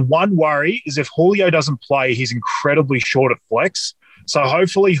that my one worry is if Julio doesn't play, he's incredibly short at flex. So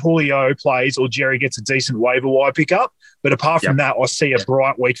hopefully Julio plays or Jerry gets a decent waiver wire pickup. But apart from that, I see a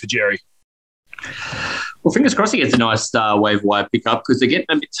bright week for Jerry. Well, fingers crossed he gets a nice waiver wire pickup because they're getting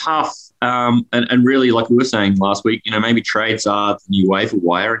a bit tough. And really, like we were saying last week, maybe trades are the new waiver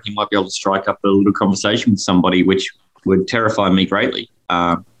wire and he might be able to strike up a little conversation with somebody, which would terrify me greatly.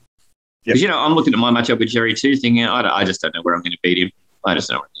 Because, I'm looking at my matchup with Jerry too, thinking, I just don't know where I'm going to beat him. I just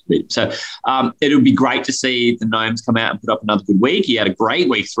don't know where I'm going to beat him. So it would be great to see the Gnomes come out and put up another good week. He had a great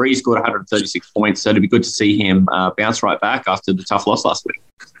week 3. He scored 136 points. So it'd be good to see him bounce right back after the tough loss last week.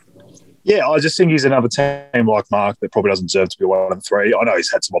 Yeah, I just think he's another team like Mark that probably doesn't deserve to be 1 and 3. I know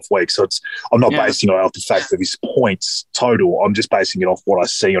he's had some off weeks, so I'm not basing it off the fact of his points total. I'm just basing it off what I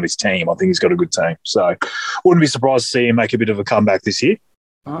see on his team. I think he's got a good team. So wouldn't be surprised to see him make a bit of a comeback this year.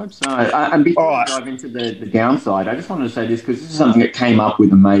 I hope so. And before I dive into the downside, I just wanted to say this because this is something that came up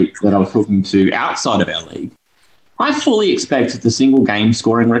with a mate that I was talking to outside of our league. I fully expect the single game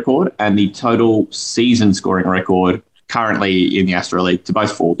scoring record and the total season scoring record currently in the Astro League to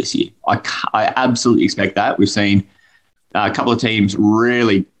both fall this year. I absolutely expect that. We've seen a couple of teams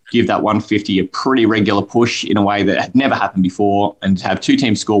really give that 150 a pretty regular push in a way that had never happened before, and to have 2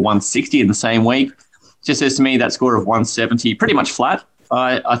 teams score 160 in the same week just says to me that score of 170 pretty much flat.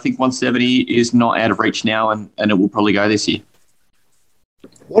 I think 170 is not out of reach now, and it will probably go this year.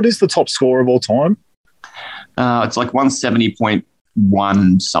 What is the top score of all time? It's like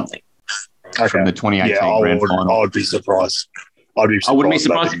 170.1 something. Okay. From the 2018 grand final. I would be surprised. I wouldn't be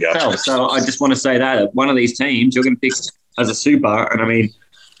surprised if it fell. So I just want to say that one of these teams you're going to pick as a super, and I mean,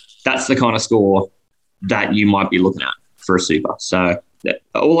 that's the kind of score that you might be looking at for a super. So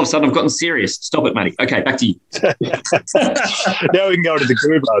all of a sudden I've gotten serious. Stop it, Matty. Okay, back to you. Now we can go to the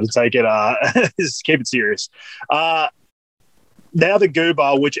Goober to take it. Just keep it serious. Now the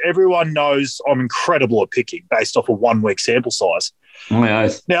Goober, which everyone knows I'm incredible at picking based off a 1 week sample size.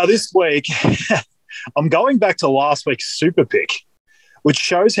 Now this week, I'm going back to last week's super pick, which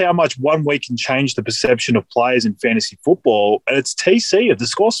shows how much 1 week can change the perception of players in fantasy football. And it's TC of the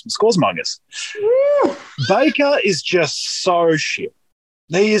Scoresmongers. Baker is just so shit.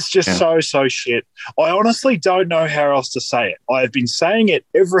 He is just so shit. I honestly don't know how else to say it. I have been saying it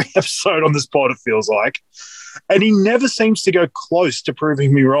every episode on this pod, it feels like. And he never seems to go close to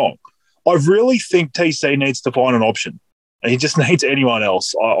proving me wrong. I really think TC needs to find an option. He just needs anyone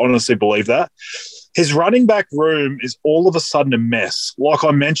else. I honestly believe that. His running back room is all of a sudden a mess. Like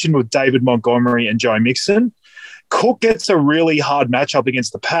I mentioned with David Montgomery and Joe Mixon, Cook gets a really hard matchup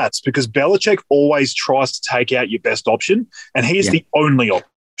against the Pats because Belichick always tries to take out your best option, and he is the only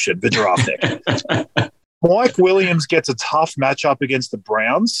option for draft pick. Mike Williams gets a tough matchup against the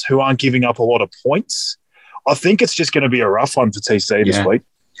Browns, who aren't giving up a lot of points. I think it's just going to be a rough one for TC this week.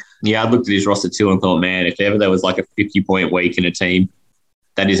 Yeah, I looked at his roster too and thought, man, if ever there was like a 50-point week in a team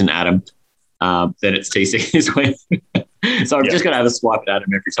that isn't Adam, then it's TC this week. So I'm just going to have a swipe at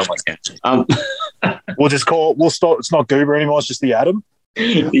Adam every time I can. We'll start. It's not Goober anymore. It's just the Adam.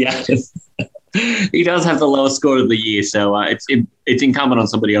 Yeah. He does have the lowest score of the year, so it's incumbent on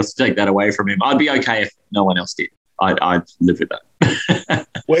somebody else to take that away from him. I'd be okay if no one else did. I'd live with that.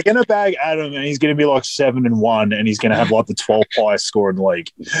 We're going to bag Adam, and he's going to be like 7-1, and he's going to have like the 12th highest score in the league.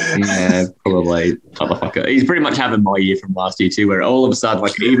 Yeah, probably. Motherfucker. He's pretty much having my year from last year too, where all of a sudden,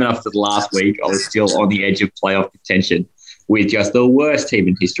 like even after the last week, I was still on the edge of playoff contention with just the worst team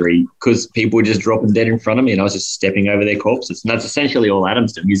in history because people were just dropping dead in front of me, and I was just stepping over their corpses. And that's essentially all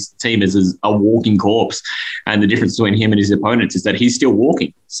Adam's doing. His team is a walking corpse, and the difference between him and his opponents is that he's still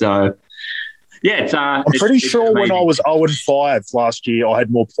walking. So. Yeah, I'm pretty sure amazing. When I was 0-5 last year, I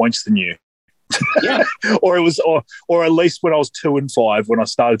had more points than you. Yeah, or at least when I was 2-5, when I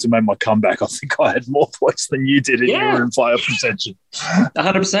started to make my comeback, I think I had more points than you did, and you were in playoff contention.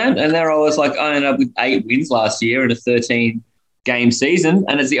 100%. And there I was like, I ended up with 8 wins last year and a 13 game season,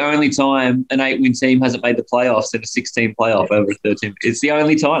 and it's the only time an 8-win team hasn't made the playoffs in a 16 playoff over a 13. It's the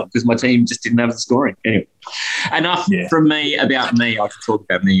only time because my team just didn't have the scoring. Anyway, enough from me about me. I can talk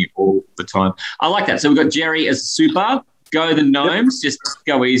about me all the time. I like that. So we've got Jerry as a super. Go the Gnomes. Just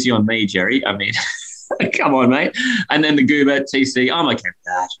go easy on me, Jerry. I mean, come on, mate. And then the Goober, TC. I'm okay with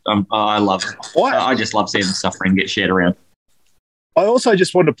that. I love it. I just love seeing the suffering get shared around. I also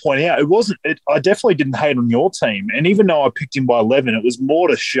just wanted to point out, I definitely didn't hate on your team. And even though I picked him by 11, it was more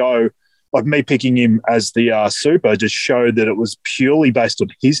to show, like me picking him as the super, just showed that it was purely based on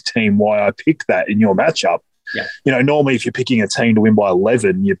his team why I picked that in your matchup. Yeah. You know, normally if you're picking a team to win by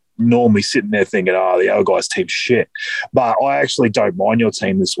 11, you're normally sitting there thinking, the other guy's team's shit. But I actually don't mind your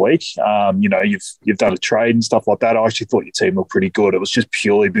team this week. You know, you've done a trade and stuff like that. I actually thought your team looked pretty good. It was just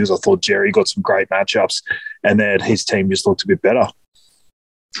purely because I thought Jerry got some great matchups and then his team just looked a bit better.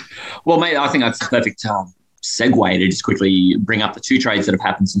 Well, mate, I think that's the perfect segue to just quickly bring up the 2 trades that have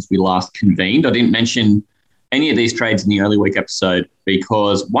happened since we last convened. I didn't mention any of these trades in the early week episode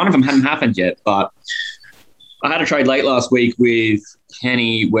because one of them hadn't happened yet, but I had a trade late last week with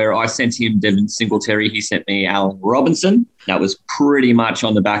Kenny where I sent him Devin Singletary. He sent me Allen Robinson. That was pretty much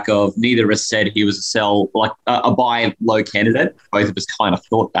on the back of neither of us said he was a sell, like a buy low candidate. Both of us kind of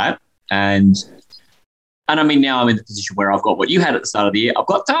thought that. And I mean, now I'm in the position where I've got what you had at the start of the year. I've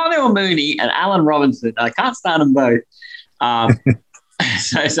got Darnell Mooney and Allen Robinson. I can't start them both.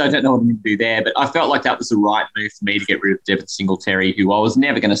 So I don't know what I'm going to do there. But I felt like that was the right move for me to get rid of Devin Singletary, who I was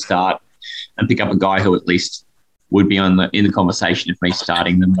never going to start, and pick up a guy who at least would be in the conversation of me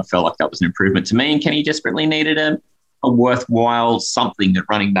starting them. I felt like that was an improvement to me. And Kenny desperately needed a worthwhile something at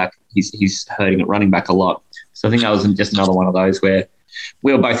running back. He's hurting at running back a lot. So I think that was just another one of those where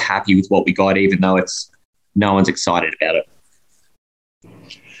we were both happy with what we got, even though no one's excited about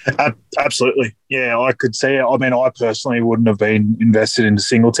it. Absolutely. Yeah, I could see it. I mean, I personally wouldn't have been invested into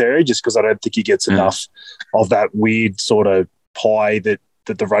Singletary just because I don't think he gets enough of that weird sort of pie that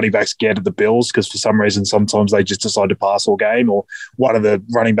the running backs get at the Bills because for some reason sometimes they just decide to pass all game or one of the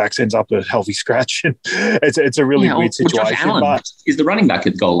running backs ends up a healthy scratch. And it's a really weird situation. Josh Allen is the running back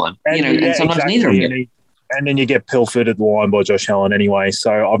at the goal line. And sometimes neither of them. And then you get pilfered at the line by Josh Allen anyway.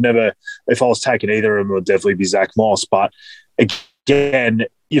 So I've never, if I was taking either of them, it would definitely be Zach Moss. But again,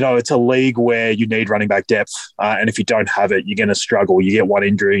 you know, it's a league where you need running back depth. And if you don't have it, you're going to struggle. You get one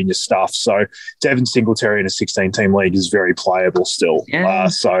injury and you're stuffed. So Devin Singletary in a 16-team league is very playable still. Yeah.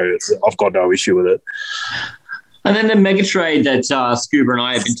 So I've got no issue with it. And then the mega trade that Scuba and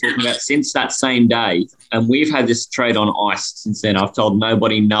I have been talking about since that same day, and we've had this trade on ice since then. I've told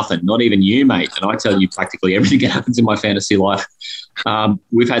nobody nothing, not even you, mate. And I tell you practically everything that happens in my fantasy life.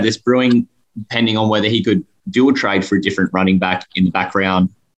 We've had this brewing, depending on whether he could do a trade for a different running back in the background.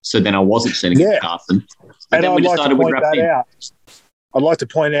 So then I wasn't sending it to Carson. And I'd like to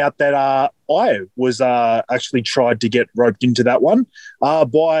point out that I was actually tried to get roped into that one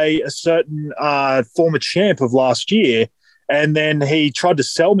by a certain former champ of last year. And then he tried to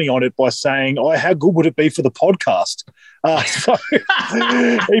sell me on it by saying, how good would it be for the podcast? So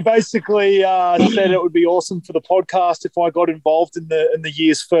he basically said it would be awesome for the podcast if I got involved in the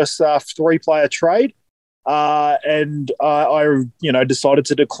year's first 3-player trade. And I decided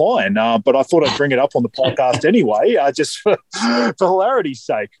to decline. But I thought I'd bring it up on the podcast anyway, just for hilarity's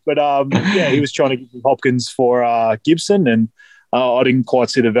sake. But he was trying to give me Hopkins for Gibson, and I didn't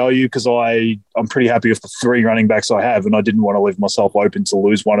quite see the value because I'm pretty happy with the 3 running backs I have, and I didn't want to leave myself open to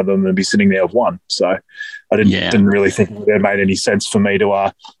lose one of them and be sitting there with one. So I didn't really think it made any sense for me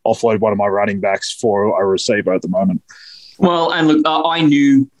to offload one of my running backs for a receiver at the moment. Well, and look, I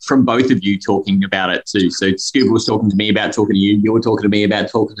knew from both of you talking about it too. So Scuba was talking to me about talking to you. You were talking to me about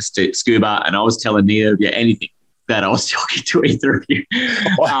talking to Scuba, and I was telling neither of you anything that I was talking to either of you.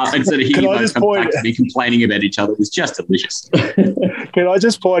 Instead of hearing both come back to me complaining about each other, it was just delicious. Can I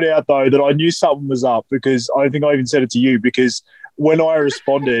just point out, though, that I knew something was up because I think I even said it to you because when I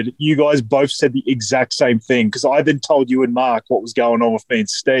responded, you guys both said the exact same thing because I then told you and Mark what was going on with me and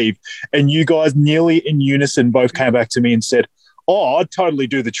Steve, and you guys nearly in unison both came back to me and said, I'd totally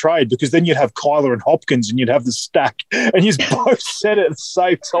do the trade because then you'd have Kyler and Hopkins and you'd have the stack. And you both said it at the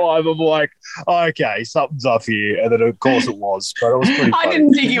same time. I'm like, okay, something's up here. And then, of course, it was. But it was pretty funny. I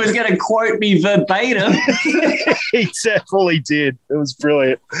didn't think he was going to quote me verbatim. He definitely did. It was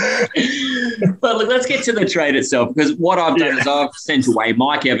brilliant. But look, let's get to the trade itself because what I've done is I've sent away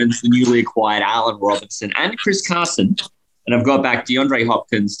Mike Evans, the newly acquired Allen Robinson, and Chris Carson. And I've got back DeAndre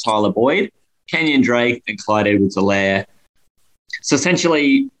Hopkins, Tyler Boyd, Kenyon Drake, and Clyde Edwards-Helaire. So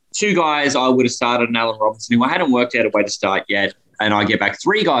essentially, 2 guys I would have started and Allen Robinson, who I hadn't worked out a way to start yet, and I get back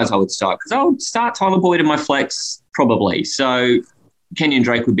 3 guys I would start because I would start Tyler Boyd in my flex, Probably. So Kenyon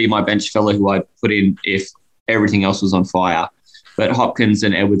Drake would be my bench fella who I'd put in if everything else was on fire. But Hopkins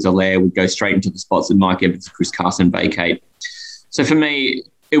and Edwards-Helaire would go straight into the spots that Mike Evans and Chris Carson vacate. So for me,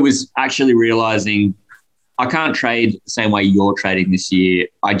 it was actually realising I can't trade the same way you're trading this year.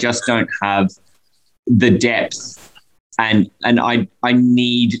 I just don't have the depth, and I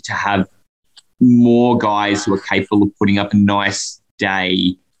need to have more guys who are capable of putting up a nice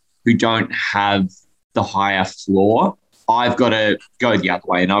day who don't have the higher floor. I've got to go the other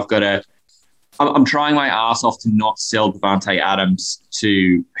way, and I'm trying my ass off to not sell Devontae Adams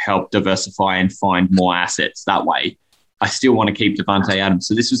to help diversify and find more assets that way. I still want to keep Devontae Adams.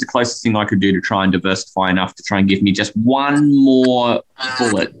 So this was the closest thing I could do to try and diversify enough to try and give me just one more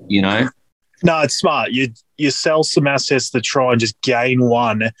bullet, you know? No, it's smart. You sell some assets to try and just gain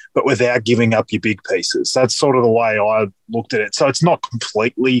one, but without giving up your big pieces. That's sort of the way I looked at it. So it's not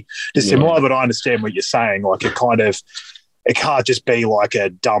completely dissimilar, but I understand what you're saying. Like it can't just be like a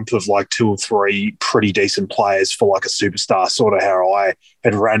dump of like 2 or 3 pretty decent players for like a superstar, sort of how I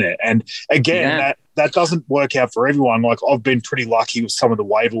had ran it. And again, that doesn't work out for everyone. Like I've been pretty lucky with some of the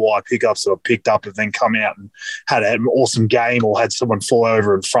waiver wire pickups that I've picked up and then come out and had an awesome game or had someone fall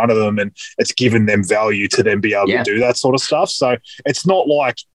over in front of them, and it's given them value to then be able to do that sort of stuff. So it's not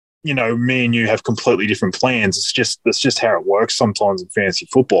like, you know, me and you have completely different plans. It's just how it works sometimes in fantasy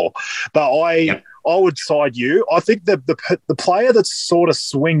football. But I would side you. I think the player that sort of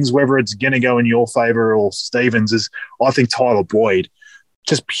swings whether it's going to go in your favour or Stevens is, I think, Tyler Boyd,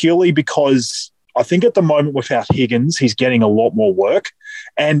 just purely because I think at the moment without Higgins, he's getting a lot more work.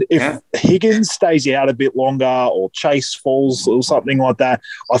 And if Higgins stays out a bit longer or Chase falls or something like that,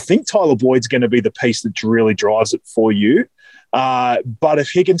 I think Tyler Boyd's going to be the piece that really drives it for you. But if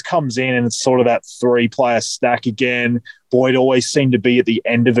Higgins comes in and it's sort of that 3-player stack again, Boyd always seemed to be at the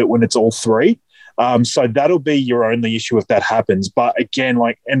end of it when it's all 3. So that'll be your only issue if that happens. But again,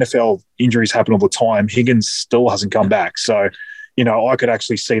 like NFL injuries happen all the time. Higgins still hasn't come back. So, you know, I could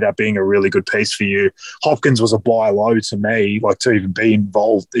actually see that being a really good piece for you. Hopkins was a buy low to me, like to even be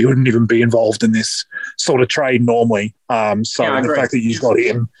involved. He wouldn't even be involved in this sort of trade normally. The fact that you got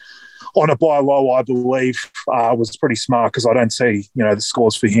him on a buy low, I believe, was pretty smart because I don't see, you know, the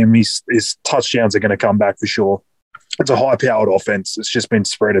scores for him. His touchdowns are going to come back for sure. It's a high-powered offense. It's just been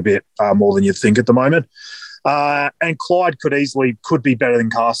spread a bit more than you'd think at the moment. And Clyde could be better than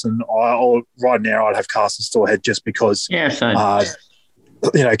Carson. Right now, I'd have Carson still ahead just because, you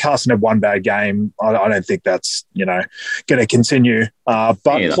know, Carson had one bad game. I don't think that's, you know, going to continue.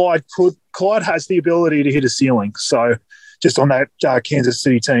 But Clyde has the ability to hit a ceiling. So just on that Kansas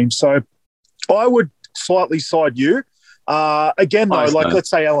City team. So I would slightly side you. Again, though, let's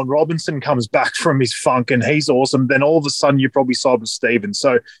say Allen Robinson comes back from his funk and he's awesome, then all of a sudden you probably side with Stevens.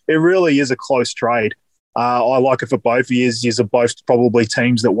 So it really is a close trade. I like it for both of you. You're both probably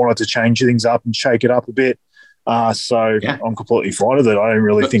teams that wanted to change things up and shake it up a bit. I'm completely fine with it. I don't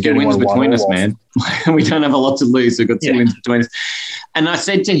really think anyone wins between us, man. We don't have a lot to lose. We've got 2 wins between us. And I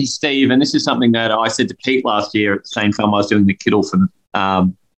said to Steve, and this is something that I said to Pete last year at the same time I was doing the Kittle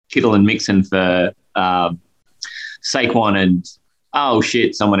and Mixon for Saquon and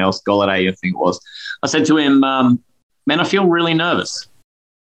someone else, Golladay, I think it was. I said to him, man, I feel really nervous.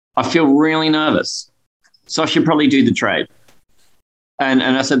 So I should probably do the trade. And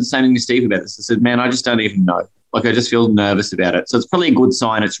I said the same thing to Steve about this. I said, man, I just don't even know. Like, I just feel nervous about it. So it's probably a good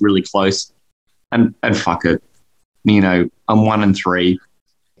sign it's really close. And fuck it. You know, I'm 1-3.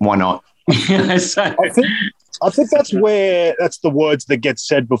 Why not? So, I think that's the words that get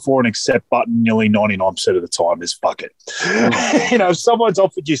said before an accept button nearly 99% of the time is fuck it. You know, if someone's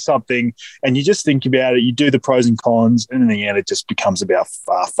offered you something and you just think about it, you do the pros and cons, and in the end it just becomes about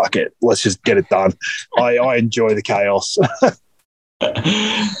fuck it. Let's just get it done. I enjoy the chaos.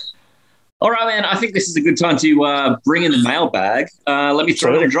 All right, man. I think this is a good time to bring in the mailbag. Let me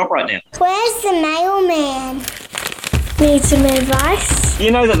throw in a drop right now. Where's the mailman? Need some advice?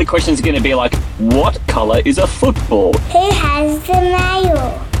 You know that the question's going to be like, what colour is a football? Who has the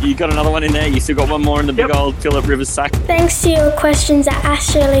mail? You got another one in there? You still got one more in the big old Phillip Rivers sack? Thanks to your questions at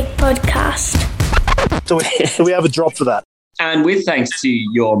Astro League Podcast. So we have a drop for that. And with thanks to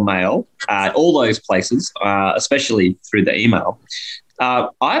your mail at all those places, especially through the email,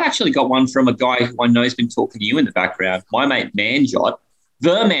 I've actually got one from a guy who I know has been talking to you in the background, my mate Manjot,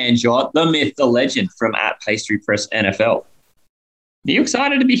 the myth, the legend from at Pastry Press NFL. Are you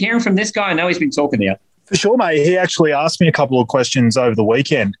excited to be hearing from this guy? I know he's been talking to you. For sure, mate. He actually asked me a couple of questions over the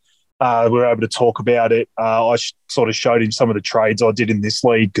weekend. We were able to talk about it. I sort of showed him some of the trades I did in this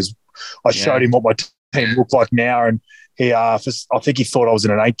league because I showed him what my team looked like now, and I think he thought I was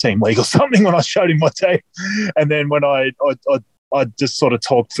in an 8-team league or something when I showed him my team. And then when I just sort of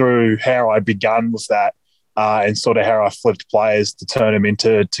talked through how I begun with that and sort of how I flipped players to turn them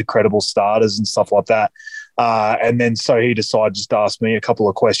into credible starters and stuff like that. And then so he decided just to ask me a couple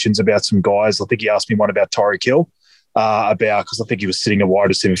of questions about some guys. I think he asked me one about Tyreek Hill, because I think he was sitting at wide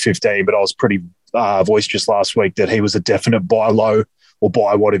receiver 15, but I was pretty boisterous last week that he was a definite buy low or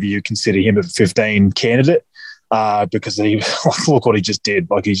buy whatever you consider him at 15 candidate. Because he look what he just did.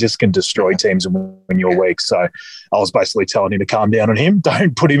 Like, he just can destroy teams when you're weak. So I was basically telling him to calm down on him.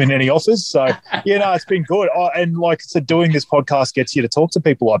 Don't put him in any offers. So, it's been good. And like I said, doing this podcast gets you to talk to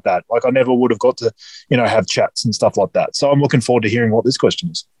people like that. Like, I never would have got to, have chats and stuff like that. So I'm looking forward to hearing what this question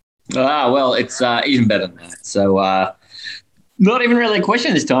is. Well, it's even better than that. So not even really a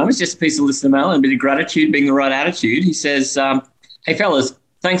question this time. It's just a piece of listener mail and a bit of gratitude being the right attitude. He says, hey, fellas,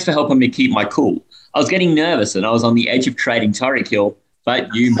 thanks for helping me keep my cool. I was getting nervous and I was on the edge of trading Tyreek Hill,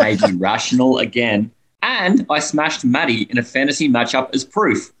 but you made me rational again. And I smashed Matty in a fantasy matchup as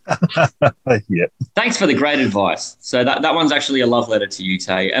proof. Yeah. Thanks for the great advice. So that one's actually a love letter to you,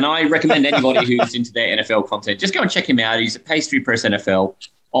 Tay. And I recommend anybody who's into their NFL content, just go and check him out. He's at Pastry Press NFL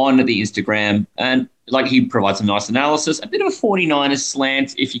on the Instagram. And he provides some nice analysis, a bit of a 49ers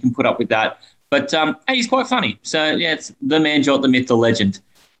slant if you can put up with that. But he's quite funny. So, yeah, it's the man, Jot, the myth, the legend.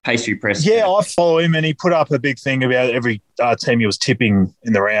 Pastry Press. Yeah, I follow him, and he put up a big thing about every team he was tipping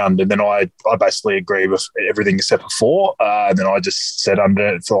in the round, and then I basically agree with everything except for 4. And then I just said I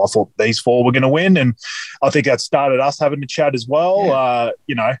thought these 4 were going to win, and I think that started us having a chat as well.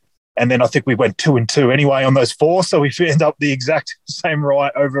 Yeah. And then I think we went 2-2 anyway on those 4, so we ended up the exact same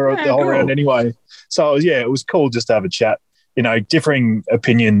right over the whole round anyway. So it was cool just to have a chat. Differing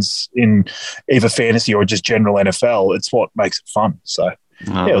opinions in either fantasy or just general NFL. It's what makes it fun. So.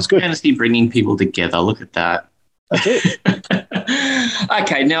 It was good. Fantasy bringing people together. Look at that. That's it.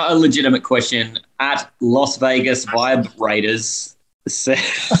 Okay, now a legitimate question. At Las Vegas Vibe Raiders. If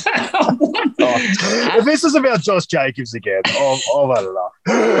this is about Josh Jacobs again, I've had enough.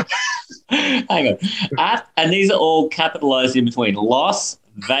 Hang on. And these are all capitalized in between. Las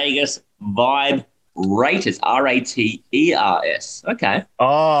Vegas Vibe Raiders. Raters. Okay.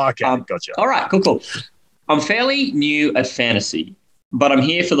 Oh, okay. Gotcha. All right, cool. I'm fairly new at fantasy, but I'm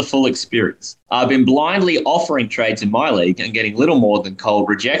here for the full experience. I've been blindly offering trades in my league and getting little more than cold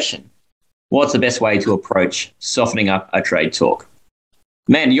rejection. What's the best way to approach softening up a trade talk?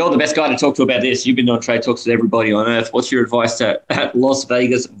 Man, you're the best guy to talk to about this. You've been doing trade talks with everybody on earth. What's your advice to Las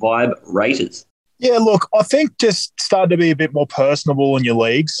Vegas Vibe Raiders? Yeah, look, I think just start to be a bit more personable in your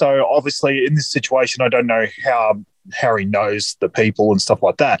league. So obviously in this situation, I don't know how Harry knows the people and stuff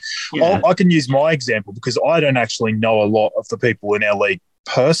like that. Yeah. I can use my example because I don't actually know a lot of the people in our league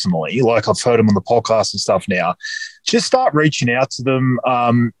personally. Like, I've heard them on the podcast and stuff now. Just start reaching out to them.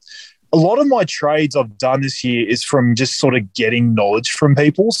 A lot of my trades I've done this year is from just sort of getting knowledge from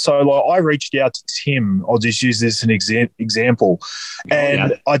people. So I reached out to Tim. I'll just use this as an example.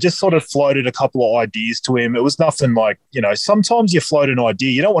 And I just sort of floated a couple of ideas to him. It was nothing like, sometimes you float an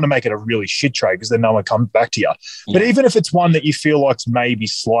idea. You don't want to make it a really shit trade because then no one comes back to you. Yeah. But even if it's one that you feel like's maybe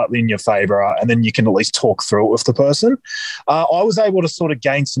slightly in your favor, and then you can at least talk through it with the person, I was able to sort of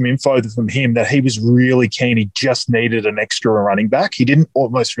gain some info from him that he was really keen. He just needed an extra running back. He didn't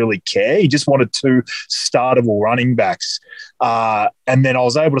almost really care. He just wanted 2 startable running backs. And then I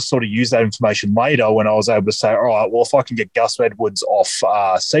was able to sort of use that information later when I was able to say, all right, well, if I can get Gus Edwards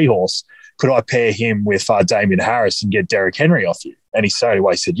off Seahorse, could I pair him with Damian Harris and get Derrick Henry off you? And he straight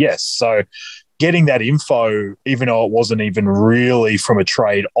away said yes. So getting that info, even though it wasn't even really from a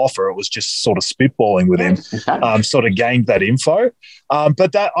trade offer, it was just sort of spitballing with him, sort of gained that info.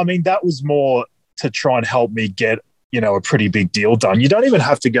 But that was more to try and help me get a pretty big deal done. You don't even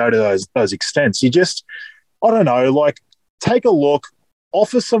have to go to those extents. You just, I don't know, take a look,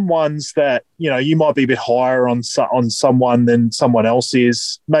 offer some ones that, you might be a bit higher on someone than someone else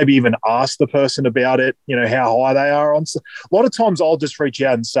is. Maybe even ask the person about it, how high they are on. A lot of times I'll just reach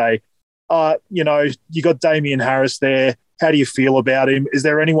out and say, you got Damian Harris there. How do you feel about him? Is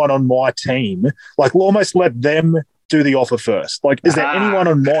there anyone on my team? Almost let them do the offer first. Is there anyone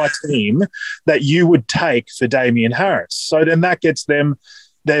on my team that you would take for Damian Harris? So then that gets them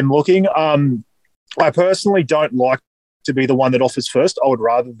looking. I personally don't like to be the one that offers first. I would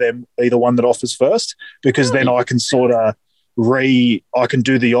rather them be the one that offers first because then I can sort of I can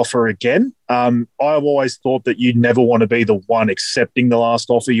do the offer again. I've always thought that you never want to be the one accepting the last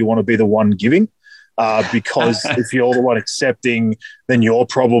offer. You want to be the one giving because if you're the one accepting, then you're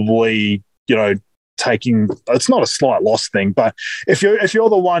probably, taking, it's not a slight loss thing, but if you're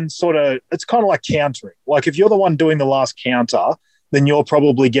the one sort of, it's kind of like countering. Like if you're the one doing the last counter, then you're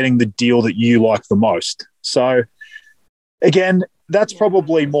probably getting the deal that you like the most. So again, that's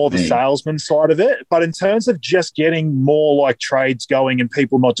probably more the salesman side of it. But in terms of just getting more like trades going and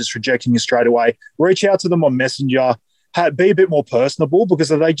people not just rejecting you straight away, reach out to them on Messenger, be a bit more personable,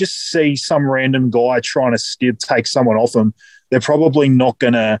 because if they just see some random guy trying to take someone off them, they're probably not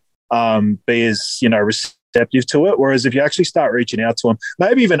going to be as, receptive to it. Whereas if you actually start reaching out to them,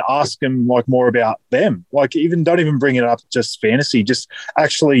 maybe even ask them like more about them, like even don't even bring it up just fantasy, just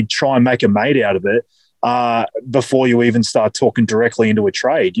actually try and make a mate out of it. Before you even start talking directly into a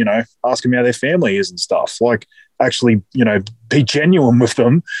trade, ask them how their family is and stuff. Like actually, be genuine with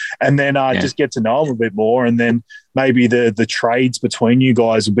them, and then just get to know them a bit more. And then maybe the trades between you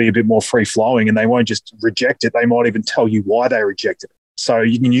guys will be a bit more free flowing, and they won't just reject it. They might even tell you why they rejected it. So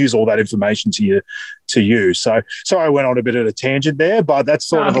you can use all that information to you. So sorry, I went on a bit of a tangent there, but that's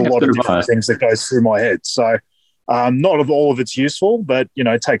sort of a lot of different things that goes through my head. So not all of it's useful, but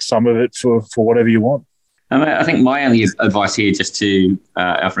take some of it for whatever you want. I think my only advice here, just to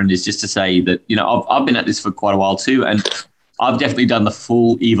our friend, is just to say that I've been at this for quite a while too, and I've definitely done the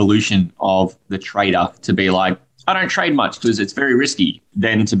full evolution of the trader to be like, I don't trade much because it's very risky.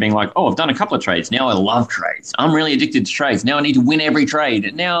 Then to being like, oh, I've done a couple of trades. Now I love trades. I'm really addicted to trades. Now I need to win every trade.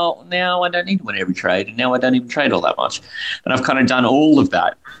 And now I don't need to win every trade. And now I don't even trade all that much. And I've kind of done all of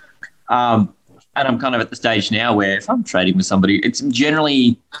that. And I'm kind of at the stage now where if I'm trading with somebody, it's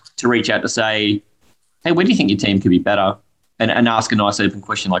generally to reach out to say, hey, where do you think your team could be better? And ask a nice open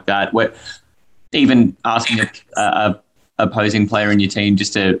question like that. Where even asking a opposing player in your team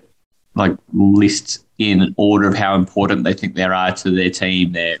just to like list in order of how important they think there are to their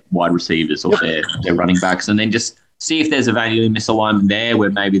team, their wide receivers or their running backs, and then just see if there's a value misalignment there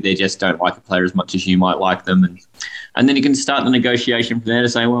where maybe they just don't like a player as much as you might like them. And then you can start the negotiation from there to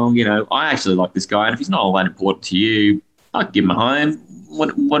say, well, I actually like this guy, and if he's not all that important to you, I'll give him a home.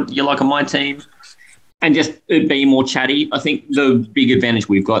 What you like on my team? And just be more chatty. I think the big advantage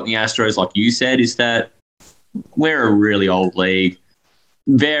we've got in the Astros, like you said, is that we're a really old league.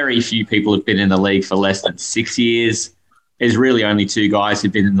 Very few people have been in the league for less than 6 years. There's really only 2 guys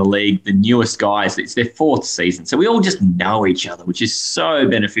who've been in the league. The newest guys, it's their 4th season. So we all just know each other, which is so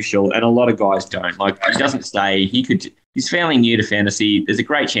beneficial. And a lot of guys don't. Like, he doesn't stay. He's fairly new to fantasy. There's a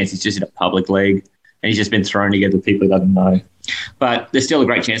great chance he's just in a public league and he's just been thrown together with people he doesn't know. But there's still a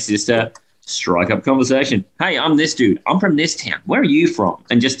great chance just to strike up conversation. Hey, I'm this dude. I'm from this town. Where are you from?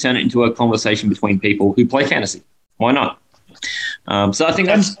 And just turn it into a conversation between people who play fantasy. Why not? So I think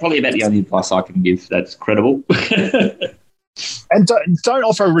that's probably about the only advice I can give that's credible. And don't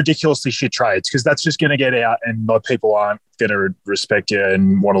offer ridiculously shit trades, because that's just going to get out and people aren't going to respect you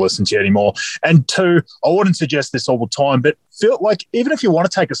and want to listen to you anymore. And 2, I wouldn't suggest this all the time, but feel like even if you want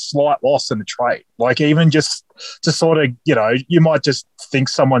to take a slight loss in the trade, like even just to sort of, you might just think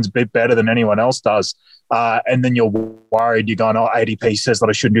someone's a bit better than anyone else does. And then you're worried, you're going, ADP says that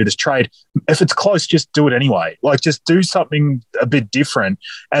I shouldn't do this trade. If it's close, just do it anyway. Like, just do something a bit different.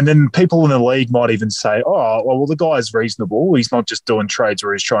 And then people in the league might even say, well, the guy's reasonable. He's not just doing trades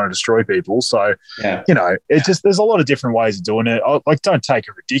where he's trying to destroy people. So, it's just, there's a lot of different ways of doing it. Like, don't take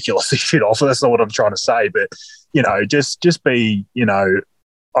a ridiculously shit offer. That's not what I'm trying to say. But, just be,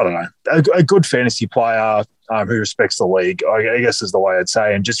 I don't know, a good fantasy player who respects the league, I guess is the way I'd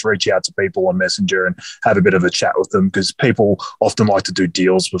say, and just reach out to people on Messenger and have a bit of a chat with them, because people often like to do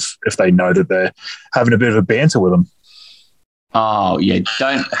deals if they know that they're having a bit of a banter with them. Oh, yeah,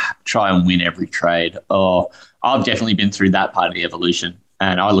 don't try and win every trade. Oh, I've definitely been through that part of the evolution,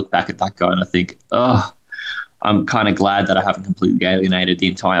 and I look back at that guy and I think, I'm kind of glad that I haven't completely alienated the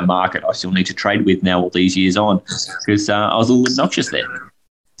entire market I still need to trade with now all these years on, because I was a little obnoxious there.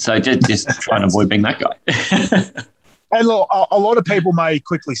 So just try and avoid being that guy. And look, a lot of people may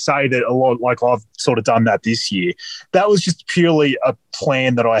quickly say that like I've sort of done that this year. That was just purely a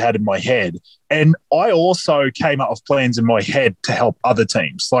plan that I had in my head. And I also came up with plans in my head to help other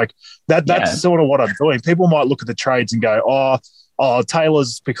teams. Like that's sort of what I'm doing. People might look at the trades and go,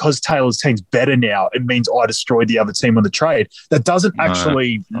 Taylor's team's better now, it means I destroyed the other team on the trade. That doesn't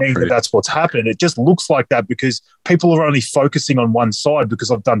actually mean that that's what's happened. It just looks like that because people are only focusing on one side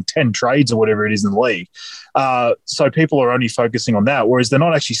because I've done 10 trades or whatever it is in the league. So people are only focusing on that, whereas they're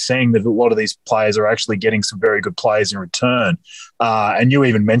not actually seeing that a lot of these players are actually getting some very good players in return. And you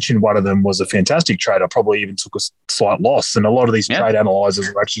even mentioned one of them was a fantastic trade. I probably even took a slight loss. And a lot of these trade analyzers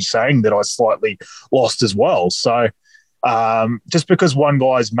are actually saying that I slightly lost as well. So, Just because one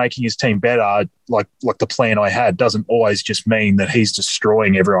guy's making his team better, like the plan I had, doesn't always just mean that he's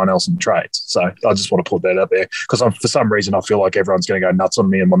destroying everyone else in trades. So I just want to put that out there because for some reason I feel like everyone's going to go nuts on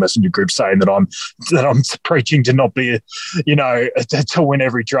me in my messenger group saying that I'm preaching to not be, to win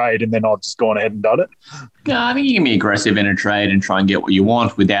every trade, and then I've just gone ahead and done it. No, I think you can be aggressive in a trade and try and get what you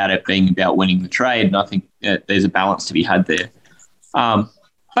want without it being about winning the trade. And I think there's a balance to be had there.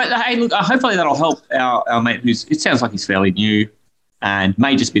 But hey, look, hopefully that'll help our mate it sounds like he's fairly new and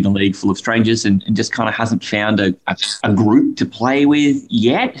may just be in a league full of strangers and just kind of hasn't found a group to play with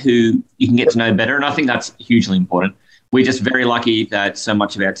yet who you can get to know better. And I think that's hugely important. We're just very lucky that so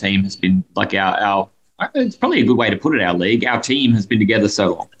much of our team has been like our it's probably a good way to put it, our league. Our team has been together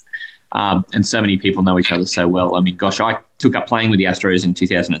so long. And so many people know each other so well. I mean, gosh, I took up playing with the Astros in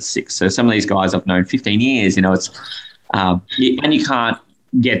 2006. So some of these guys I've known 15 years, it's and you can't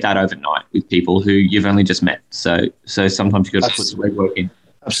get that overnight with people who you've only just met. So sometimes you've got to put the legwork in.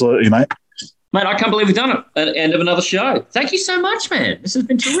 Absolutely, mate. Mate, I can't believe we've done it at the end of another show. Thank you so much, man. This has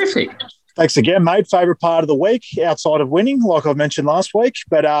been terrific. Thanks again, mate. Favourite part of the week outside of winning, like I mentioned last week.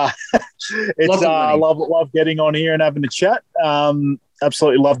 But it's love getting on here and having a chat.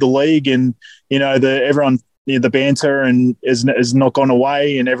 Absolutely love the league and, everyone – the banter and is not gone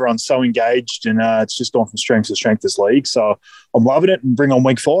away and everyone's so engaged and it's just gone from strength to strength, this league. So I'm loving it and bring on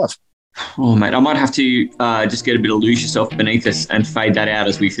week 5. Oh, mate, I might have to just get a bit of lose yourself beneath us and fade that out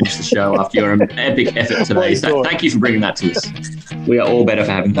as we finish the show after your epic effort today. So thank you for bringing that to us. We are all better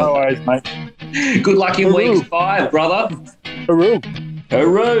for having that. No worries, mate. Good luck in week 5, brother. Hooroo.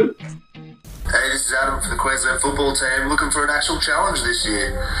 Hooroo. Hey, this is Adam for the Queensland football team, looking for an actual challenge this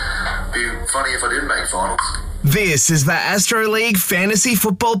year. Be funny if I didn't make finals. This is the Astro League Fantasy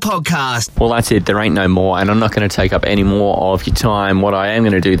Football Podcast. Well, that's it. There ain't no more, and I'm not going to take up any more of your time. What I am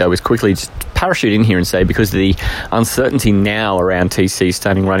going to do, though, is quickly just parachute in here and say, because of the uncertainty now around TC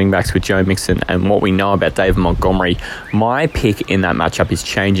starting running backs with Joe Mixon and what we know about David Montgomery, my pick in that matchup is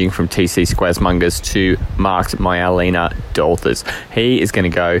changing from TC Squazmongers to Mark's Myalina Dolthers. He is going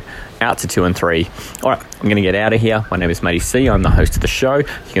to go out to 2 and 3. All right, I'm going to get out of here. My name is Matty C. I'm the host of the show. You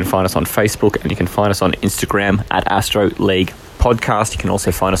can find us on Facebook and you can find us on Instagram at Astro League Podcast. You can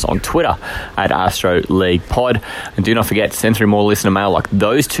also find us on Twitter at Astro League Pod. And do not forget to send through more listener mail like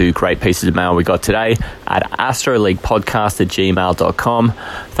those 2 great pieces of mail we got today at astroleaguepodcast@gmail.com.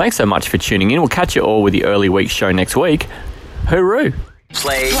 Thanks so much for tuning in. We'll catch you all with the early week show next week. Hooroo!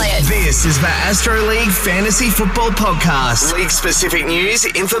 Play it. This is the Astro League Fantasy Football Podcast. League-specific news,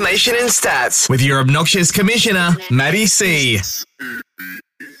 information and stats with your obnoxious commissioner, Matty C.